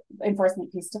other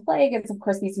enforcement piece to flag is, of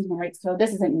course, BC Human Rights Code.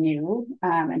 This isn't new.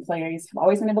 Employers have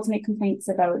always been able to make complaints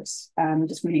about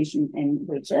discrimination in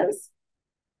wages.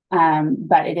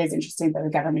 But it is interesting that the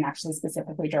government actually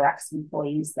specifically directs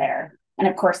employees there. And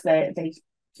of course, the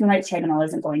Human Rights Tribunal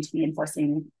isn't going to be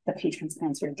enforcing the pay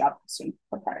transparency or job posting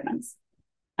requirements.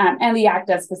 And the Act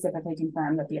does specifically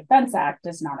confirm that the Offence Act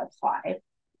does not apply.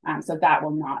 So that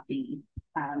will not be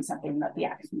something that the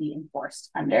Act can be enforced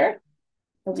under.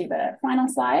 We'll do the final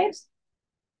slide.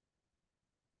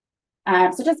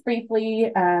 So just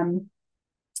briefly,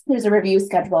 there's a review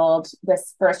scheduled.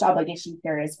 This first obligation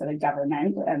period is for the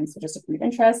government, so just a point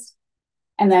of interest.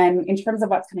 And then in terms of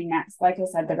what's coming next, like I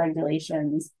said, the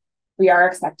regulations, we are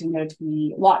expecting there to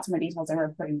be lots more details on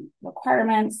reporting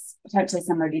requirements, potentially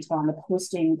some more detail on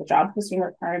the job posting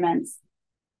requirements.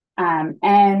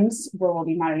 And what we'll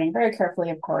be monitoring very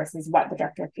carefully, of course, is what the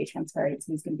Director of Pay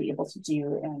Transparency is going to be able to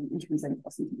do in terms of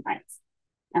enforcing compliance.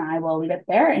 And I will leave it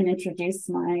there and introduce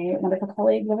my wonderful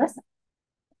colleague, Larissa.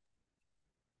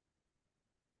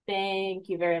 Thank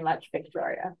you very much,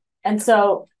 Victoria. And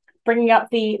so bringing up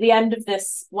the end of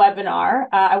this webinar,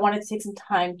 I wanted to take some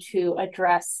time to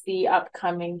address the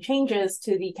upcoming changes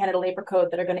to the Canada Labour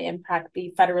Code that are going to impact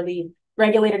the federally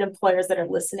regulated employers that are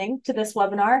listening to this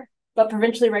webinar. But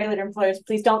provincially regulated employers,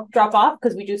 please don't drop off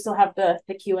because we do still have the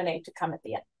Q&A to come at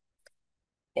the end.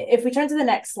 If we turn to the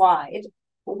next slide,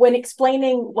 when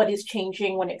explaining what is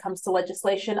changing when it comes to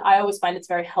legislation, I always find it's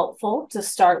very helpful to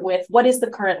start with what is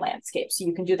the current landscape, so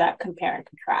you can do that compare and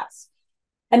contrast.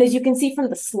 And as you can see from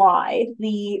the slide,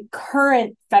 the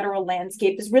current federal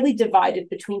landscape is really divided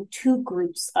between two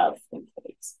groups of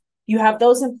employees. You have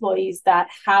those employees that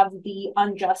have the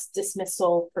unjust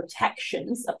dismissal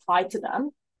protections applied to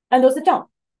them, and those that don't.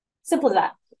 Simple as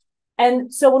that.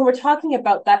 And so when we're talking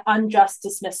about that unjust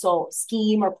dismissal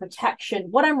scheme or protection,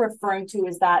 what I'm referring to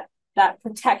is that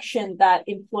protection that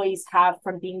employees have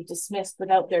from being dismissed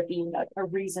without there being a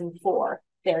reason for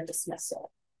their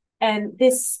dismissal. And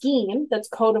this scheme that's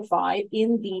codified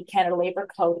in the Canada Labour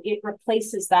Code, it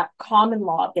replaces that common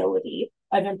law ability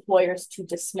of employers to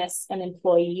dismiss an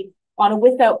employee on a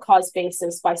without cause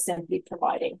basis by simply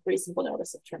providing reasonable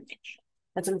notice of termination.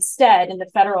 And so instead, in the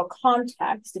federal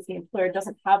context, if the employer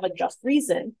doesn't have a just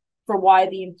reason for why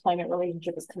the employment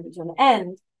relationship is coming to an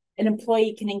end, an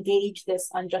employee can engage this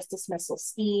unjust dismissal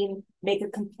scheme, make a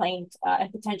complaint,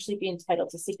 and potentially be entitled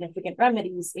to significant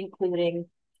remedies, including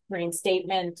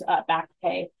reinstatement, back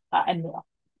pay, and more.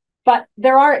 But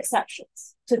there are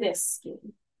exceptions to this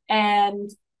scheme. And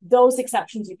those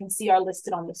exceptions you can see are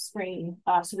listed on the screen.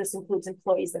 So this includes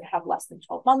employees that have less than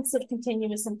 12 months of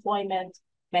continuous employment,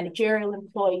 managerial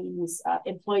employees,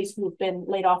 employees who have been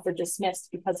laid off or dismissed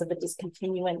because of a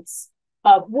discontinuance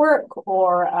of work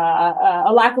or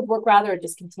a lack of work, rather, a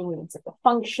discontinuance of the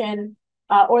function,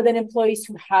 or then employees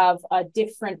who have a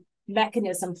different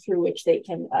mechanism through which they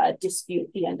can dispute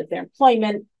the end of their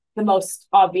employment. The most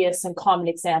obvious and common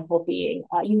example being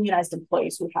unionized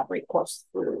employees who have recourse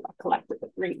through a collective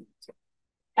agreement.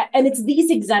 And it's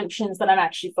these exemptions that I'm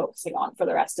actually focusing on for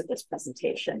the rest of this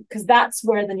presentation, because that's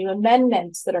where the new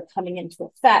amendments that are coming into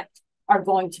effect are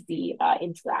going to be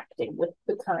interacting with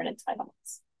the current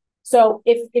entitlements. So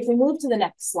if we move to the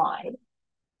next slide,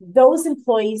 those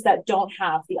employees that don't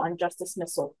have the unjust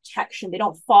dismissal protection, they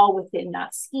don't fall within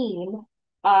that scheme,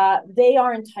 they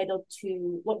are entitled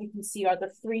to what you can see are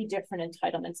the three different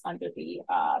entitlements under the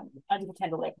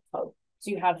Canada Labor Code.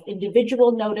 So you have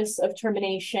individual notice of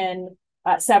termination,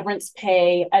 severance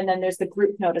pay, and then there's the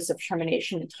group notice of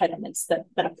termination entitlements that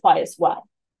apply as well.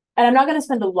 And I'm not going to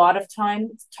spend a lot of time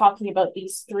talking about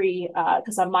these three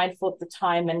because I'm mindful of the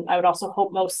time, and I would also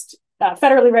hope most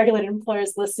federally regulated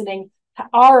employers listening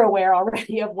are aware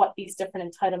already of what these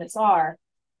different entitlements are.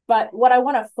 But what I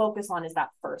want to focus on is that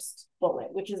first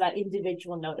bullet, which is that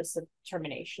individual notice of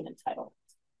termination entitlement.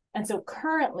 And so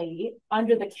currently,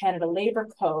 under the Canada Labor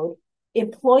Code,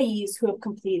 employees who have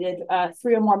completed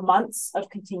 3 or more months of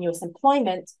continuous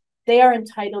employment, they are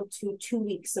entitled to 2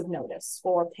 weeks of notice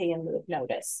or pay in lieu of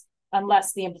notice,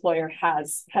 unless the employer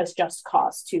has just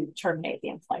cause to terminate the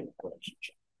employment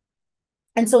relationship.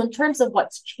 And so in terms of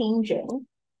what's changing,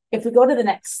 if we go to the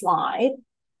next slide,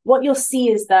 what you'll see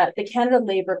is that the Canada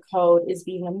Labor Code is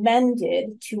being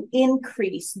amended to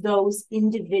increase those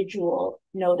individual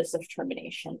notice of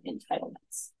termination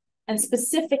entitlements. And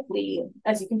specifically,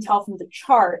 as you can tell from the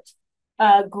chart,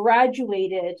 a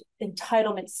graduated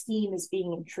entitlement scheme is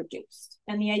being introduced.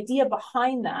 And the idea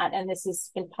behind that, and this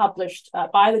has been published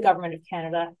by the Government of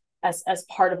Canada as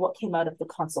part of what came out of the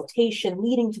consultation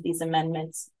leading to these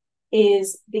amendments,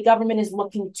 is the government is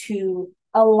looking to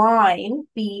align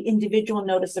the individual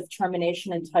notice of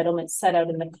termination entitlement set out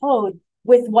in the code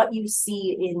with what you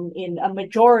see in a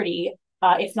majority,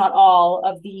 if not all,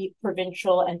 of the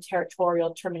provincial and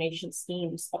territorial termination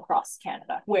schemes across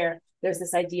Canada, where there's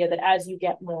this idea that as you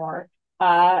get more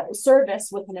service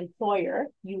with an employer,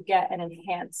 you get an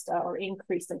enhanced or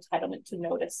increased entitlement to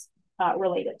notice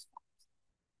related to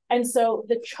that. And so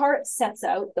the chart sets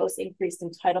out those increased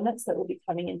entitlements that will be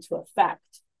coming into effect.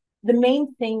 The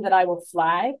main thing that I will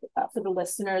flag for the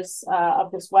listeners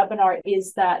of this webinar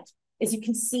is that, as you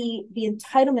can see, the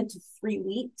entitlement to 3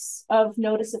 weeks of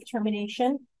notice of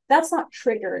termination, that's not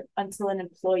triggered until an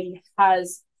employee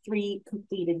has 3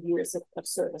 completed years of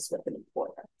service with an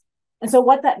employer. And so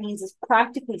what that means is,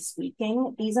 practically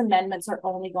speaking, these amendments are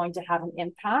only going to have an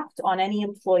impact on any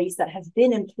employees that have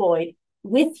been employed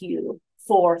with you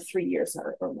for 3 years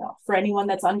or more. For anyone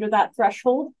that's under that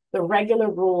threshold, the regular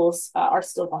rules are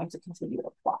still going to continue to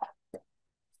apply.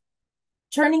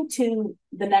 Turning to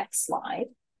the next slide,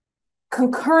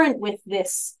 concurrent with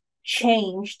this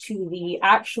change to the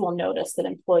actual notice that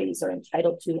employees are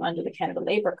entitled to under the Canada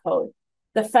Labor Code,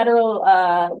 the federal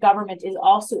government is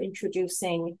also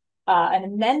introducing an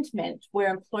amendment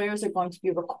where employers are going to be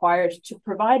required to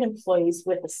provide employees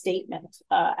with a statement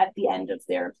at the end of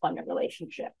their employment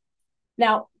relationship.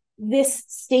 Now, this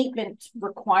statement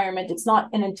requirement, it's not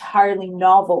an entirely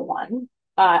novel one,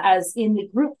 as in the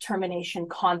group termination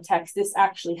context, this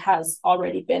actually has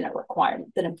already been a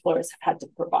requirement that employers have had to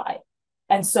provide.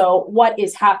 And so what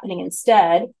is happening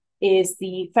instead is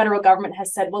the federal government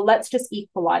has said, well, let's just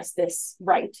equalize this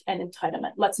right and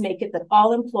entitlement. Let's make it that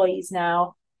all employees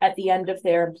now at the end of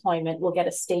their employment will get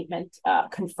a statement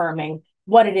confirming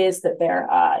what it is that their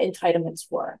entitlements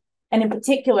were. And in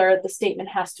particular, the statement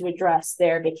has to address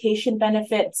their vacation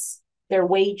benefits, their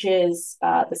wages,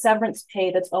 the severance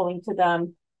pay that's owing to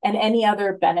them, and any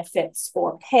other benefits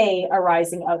or pay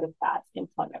arising out of that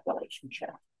employment relationship.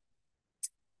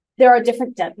 There are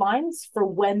different deadlines for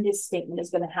when this statement is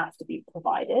going to have to be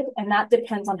provided, and that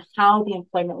depends on how the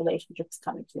employment relationship is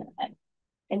coming to an end.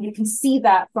 And you can see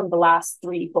that from the last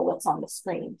 3 bullets on the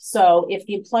screen. So if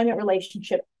the employment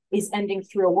relationship is ending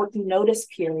through a working notice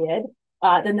period,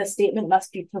 then the statement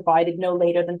must be provided no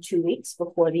later than 2 weeks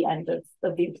before the end of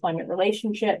the employment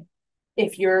relationship.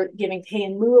 If you're giving pay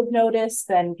in lieu of notice,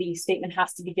 then the statement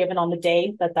has to be given on the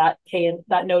day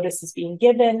that notice is being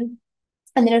given.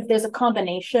 And then if there's a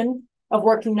combination of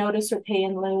working notice or pay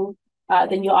in lieu,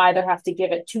 then you'll either have to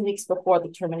give it 2 weeks before the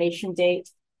termination date,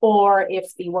 or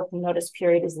if the working notice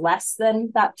period is less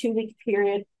than that 2-week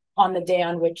period, on the day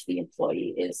on which the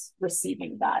employee is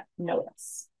receiving that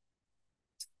notice.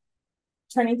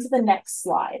 Turning to the next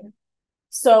slide.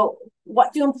 So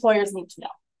what do employers need to know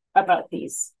about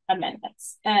these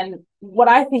amendments? And what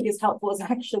I think is helpful is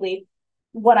actually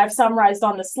what I've summarized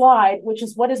on the slide, which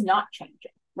is what is not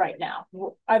changing right now.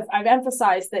 I've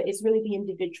emphasized that it's really the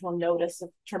individual notice of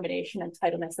termination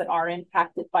entitlements that are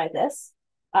impacted by this.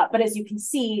 But as you can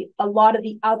see, a lot of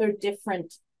the other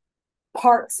different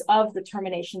parts of the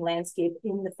termination landscape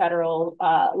in the federal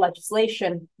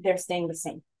legislation, they're staying the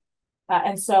same.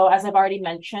 And so, as I've already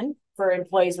mentioned, for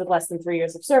employees with less than 3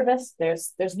 years of service,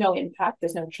 there's no impact,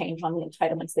 there's no change on the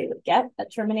entitlements they would get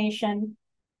at termination.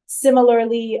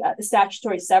 Similarly, the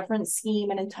statutory severance scheme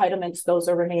and entitlements, those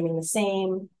are remaining the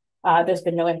same. There's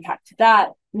been no impact to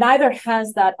that. Neither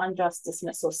has that unjust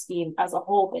dismissal scheme as a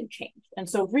whole been changed. And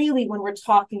so really, when we're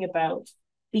talking about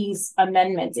these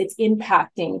amendments, it's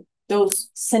impacting those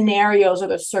scenarios or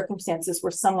those circumstances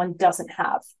where someone doesn't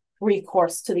have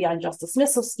recourse to the unjust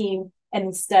dismissal scheme, and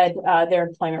instead their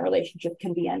employment relationship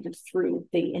can be ended through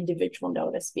the individual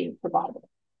notice being provided.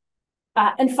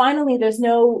 And finally, there's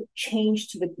no change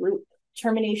to the group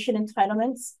termination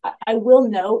entitlements. I will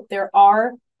note there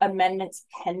are amendments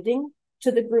pending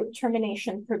to the group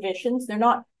termination provisions. They're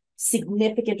not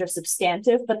significant or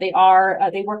substantive, but they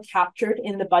were captured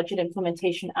in the Budget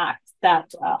Implementation Act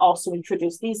that also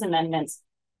introduced these amendments.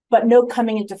 But no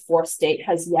coming into force date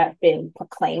has yet been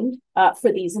proclaimed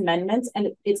for these amendments.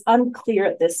 And it's unclear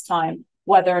at this time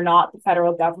whether or not the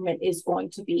federal government is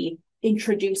going to be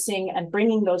introducing and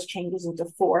bringing those changes into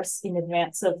force in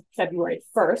advance of February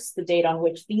 1st, the date on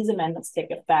which these amendments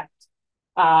take effect.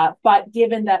 But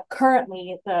given that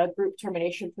currently the group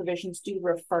termination provisions do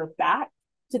refer back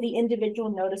to the individual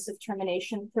notice of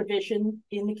termination provision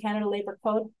in the Canada Labour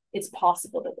Code, it's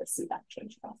possible that we'll see that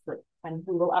change come through, and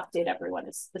we will update everyone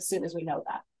as soon as we know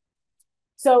that.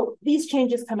 So these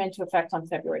changes come into effect on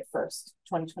February 1st,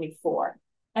 2024.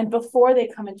 And before they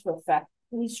come into effect,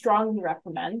 we strongly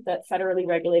recommend that federally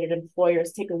regulated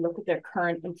employers take a look at their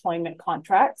current employment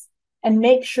contracts and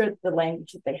make sure that the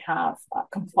language that they have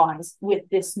complies with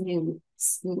this new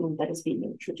scheme that is being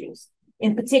introduced.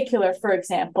 In particular, for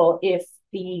example, if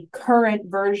the current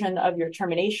version of your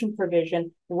termination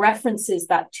provision references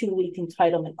that 2-week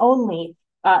entitlement only,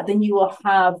 then you will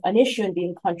have an issue in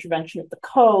being contravention of the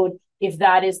code if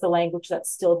that is the language that's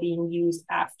still being used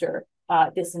after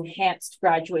this enhanced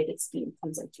graduated scheme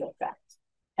comes into effect.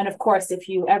 And of course, if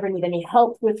you ever need any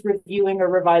help with reviewing or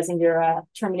revising your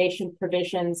termination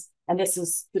provisions, and this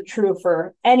is true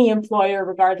for any employer,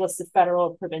 regardless of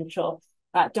federal or provincial,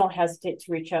 don't hesitate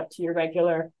to reach out to your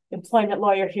regular employment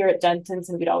lawyer here at Denton's,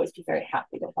 and we'd always be very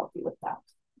happy to help you with that.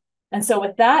 And so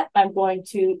with that, I'm going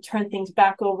to turn things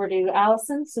back over to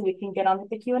Allison so we can get on with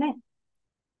the Q&A.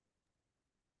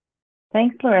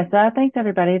 Thanks, Larissa. Thanks,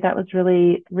 everybody. That was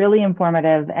really, really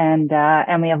informative. And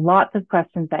we have lots of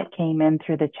questions that came in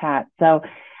through the chat. So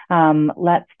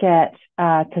let's get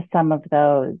to some of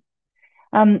those.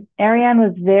 Arianne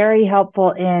was very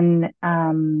helpful in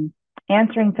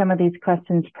answering some of these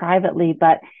questions privately,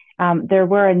 but there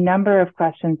were a number of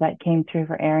questions that came through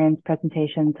for Arianne's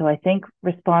presentation. So I think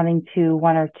responding to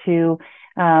one or two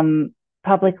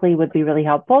publicly would be really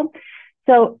helpful.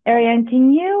 So Arianne,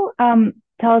 can you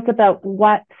tell us about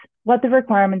what the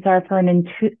requirements are for an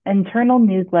internal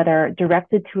newsletter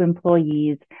directed to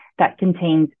employees that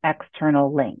contains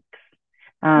external links?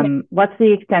 What's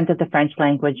the extent of the French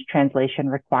language translation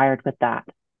required with that?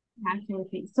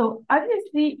 Absolutely. So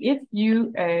obviously, if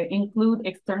you include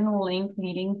external links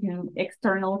leading to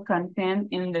external content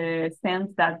in the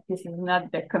sense that this is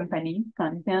not the company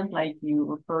content, like you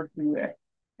refer to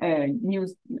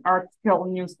news article,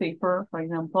 newspaper, for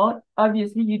example,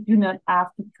 obviously you do not have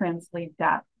to translate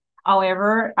that.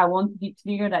 However, I want to be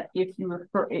clear that if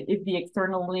the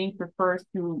external link refers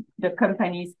to the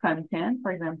company's content,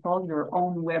 for example, your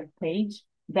own web page,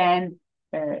 then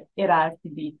it has to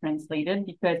be translated,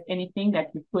 because anything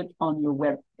that you put on your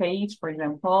web page, for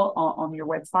example, on your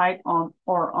website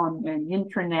or on an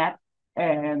intranet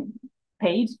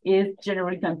page, is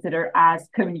generally considered as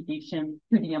communication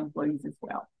to the employees as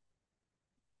well.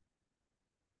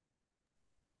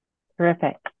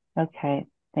 Terrific. Okay,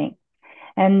 thanks.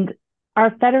 And Are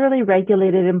federally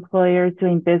regulated employers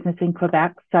doing business in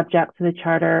Quebec subject to the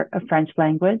Charter of French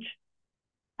language?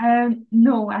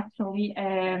 No, actually.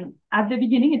 At the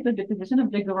beginning, it was the position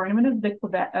of the government of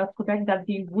Quebec that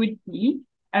they would be.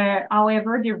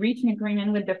 However, they reached an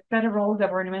agreement with the federal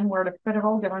government where the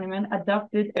federal government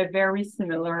adopted a very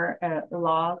similar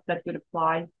law that would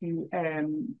apply to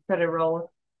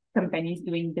federal companies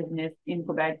doing business in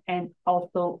Quebec and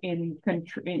also in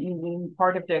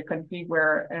part of the country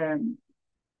where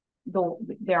though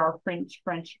there are French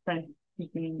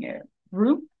speaking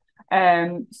group.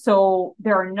 So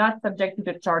they are not subject to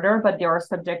the charter, but they are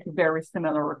subject to very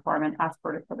similar requirement as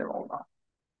per the federal law.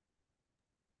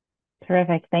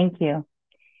 Terrific, thank you.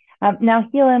 Now,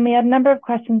 Heelan, we had a number of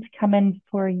questions come in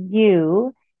for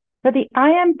you. For the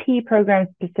IMP program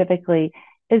specifically,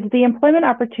 is the employment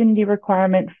opportunity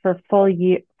requirement for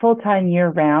full-time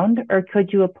year-round, or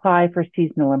could you apply for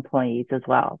seasonal employees as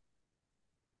well?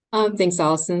 Thanks,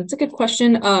 Allison. It's a good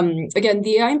question. Again,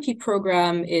 the IMP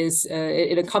program is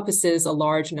it encompasses a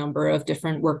large number of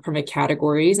different work permit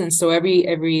categories, and so every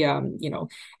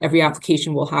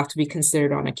application will have to be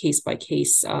considered on a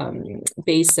case-by-case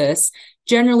basis.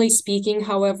 Generally speaking,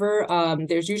 however,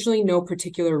 there's usually no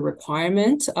particular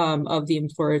requirement of the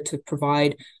employer to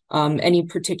provide any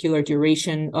particular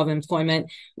duration of employment.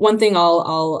 One thing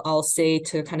I'll say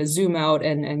to kind of zoom out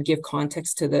and give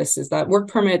context to this is that work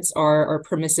permits are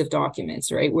permissive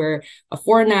documents, right? Where a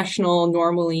foreign national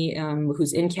normally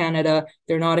who's in Canada,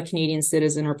 they're not a Canadian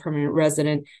citizen or permanent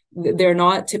resident, they're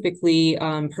not typically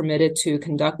permitted to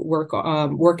conduct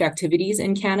work activities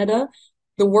in Canada.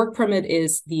 The work permit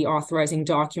is the authorizing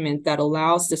document that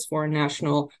allows this foreign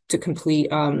national to complete,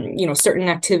 certain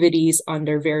activities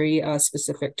under very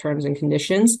specific terms and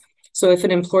conditions. So if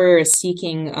an employer is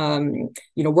seeking,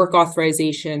 work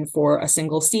authorization for a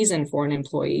single season for an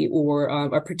employee or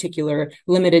a particular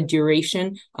limited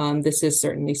duration, this is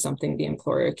certainly something the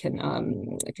employer can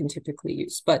typically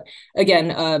use. But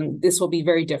again, this will be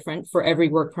very different for every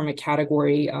work permit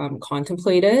category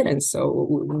contemplated, and so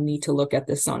we need to look at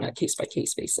this on a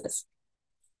case-by-case basis.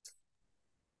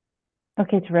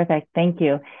 Okay, terrific. Thank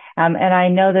you. And I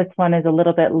know this one is a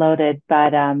little bit loaded,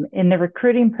 but in the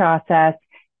recruiting process,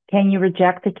 can you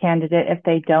reject a candidate if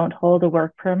they don't hold a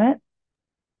work permit?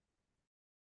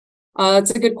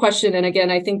 It's a good question. And again,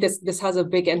 I think this has a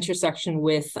big intersection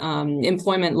with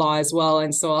employment law as well.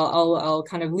 And so I'll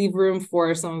kind of leave room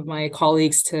for some of my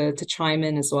colleagues to chime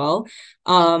in as well.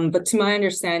 But to my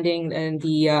understanding, and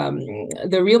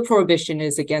the real prohibition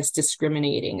is against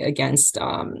discriminating against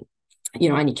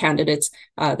any candidates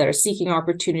that are seeking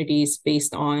opportunities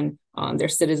based on their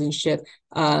citizenship.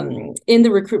 In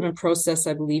the recruitment process,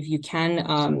 I believe you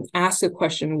can ask a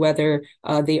question whether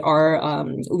they are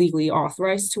legally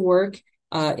authorized to work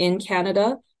in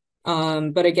Canada.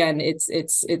 But again,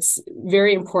 it's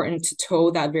very important to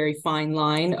toe that very fine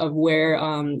line of where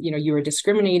you are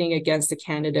discriminating against a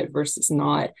candidate versus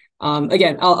not.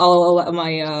 Again, I'll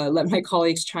let my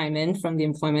colleagues chime in from the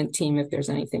employment team if there's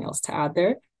anything else to add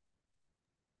there.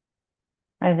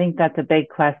 I think that's a big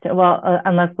question. Well,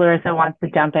 unless Larissa wants to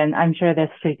jump in, I'm sure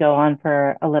this could go on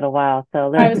for a little while. So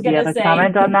Larissa, do you have a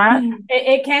comment on that?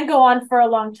 It can go on for a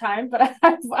long time, but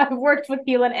I've worked with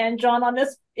Heelan and John on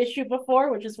this issue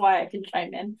before, which is why I can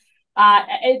chime in.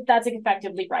 That's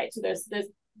effectively right. So there's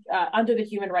under the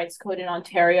Human Rights Code in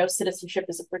Ontario, citizenship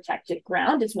is a protected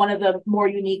ground. It's one of the more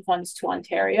unique ones to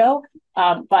Ontario,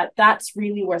 but that's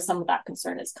really where some of that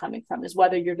concern is coming from, is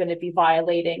whether you're going to be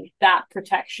violating that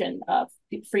protection of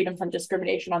freedom from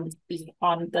discrimination on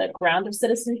the ground of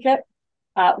citizenship.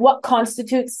 What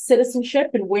constitutes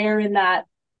citizenship and where in that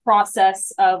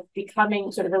process of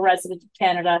becoming sort of a resident of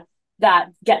Canada that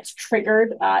gets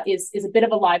triggered is a bit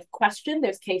of a live question.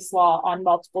 There's case law on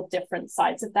multiple different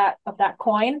sides of that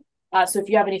coin. So if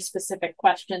you have any specific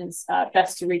questions,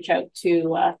 best to reach out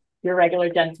to your regular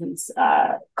Denton's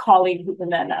colleague who can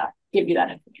then give you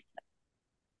that information.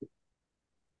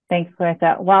 Thanks,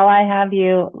 Clarissa. While I have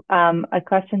you, a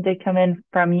question did come in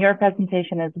from your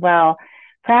presentation as well.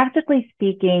 Practically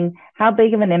speaking, how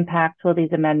big of an impact will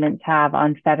these amendments have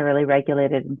on federally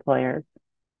regulated employers?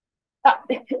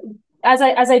 As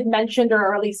I'd mentioned,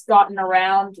 or at least gotten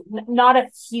around, not a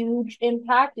huge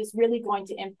impact. Is really going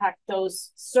to impact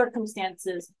those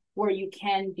circumstances where you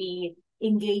can be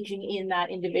engaging in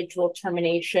that individual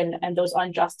termination and those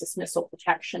unjust dismissal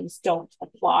protections don't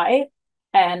apply.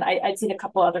 And I'd seen a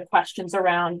couple other questions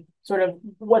around sort of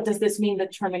what does this mean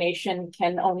that termination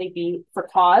can only be for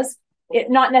cause?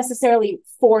 Not necessarily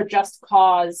for just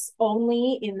cause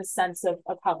only in the sense of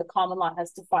how the common law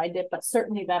has defined it, but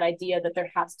certainly that idea that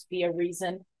there has to be a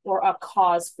reason or a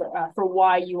cause for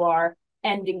why you are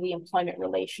ending the employment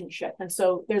relationship. And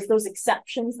so there's those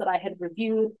exceptions that I had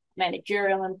reviewed: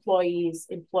 managerial employees,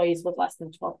 employees with less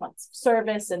than 12 months of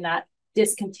service, and that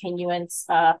discontinuance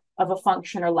of a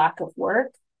function or lack of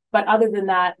work. But other than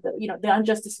that, the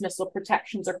unjust dismissal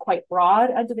protections are quite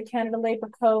broad under the Canada Labour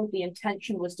Code. The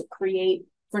intention was to create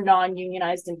for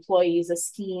non-unionized employees a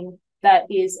scheme that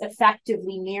is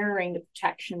effectively mirroring the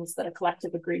protections that a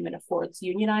collective agreement affords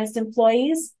unionized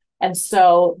employees. And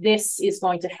so this is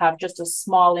going to have just a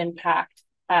small impact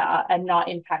and not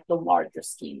impact the larger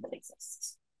scheme that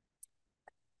exists.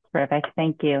 Terrific,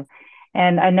 thank you.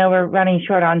 And I know we're running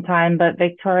short on time, but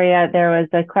Victoria, there was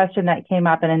a question that came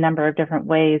up in a number of different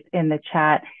ways in the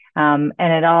chat. And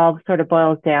it all sort of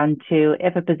boils down to,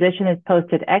 if a position is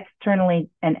posted externally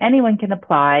and anyone can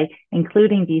apply,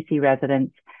 including BC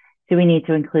residents, do we need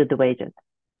to include the wages?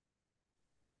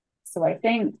 So I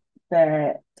think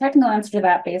the technical answer to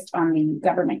that, based on the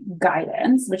government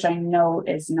guidance, which I know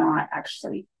is not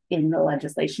actually in the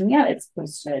legislation yet, it's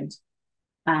posted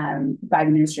by the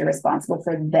ministry responsible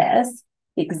for this.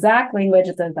 The exact language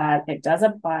is that it does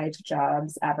apply to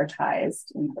jobs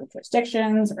advertised in other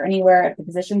jurisdictions or anywhere if the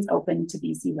position's open to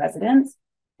BC residents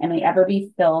and may ever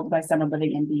be filled by someone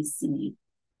living in BC.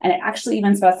 And it actually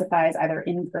even specifies either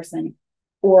in person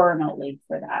or remotely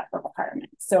for that requirement.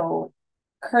 So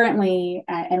currently,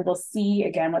 and we'll see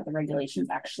again what the regulations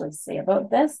actually say about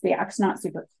this, the Act's not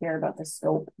super clear about the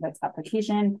scope of its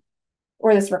application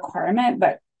or this requirement,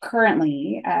 but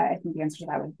currently, I think the answer to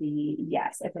that would be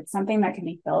yes. If it's something that can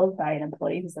be filled by an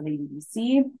employee who's living in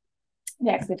BC,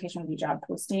 the expectation would be job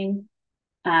posting.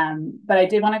 But I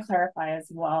did want to clarify as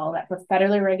well that for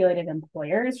federally regulated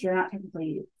employers, you're not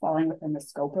technically falling within the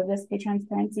scope of this Pay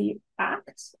Transparency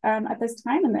Act at this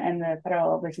time, and the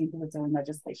federal regime has its own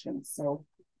legislation. So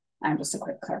just a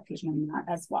quick clarification on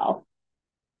that as well.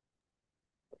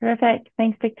 Terrific.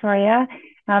 Thanks, Victoria.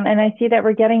 And I see that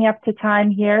we're getting up to time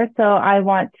here. So I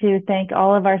want to thank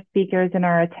all of our speakers and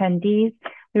our attendees.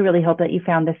 We really hope that you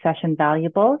found this session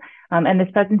valuable. And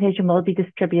this presentation will be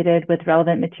distributed with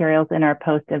relevant materials in our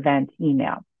post-event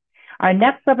email. Our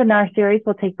next webinar series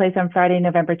will take place on Friday,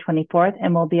 November 24th,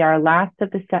 and will be our last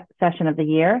of the session of the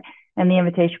year. And the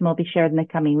invitation will be shared in the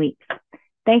coming weeks.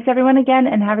 Thanks, everyone, again,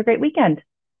 and have a great weekend.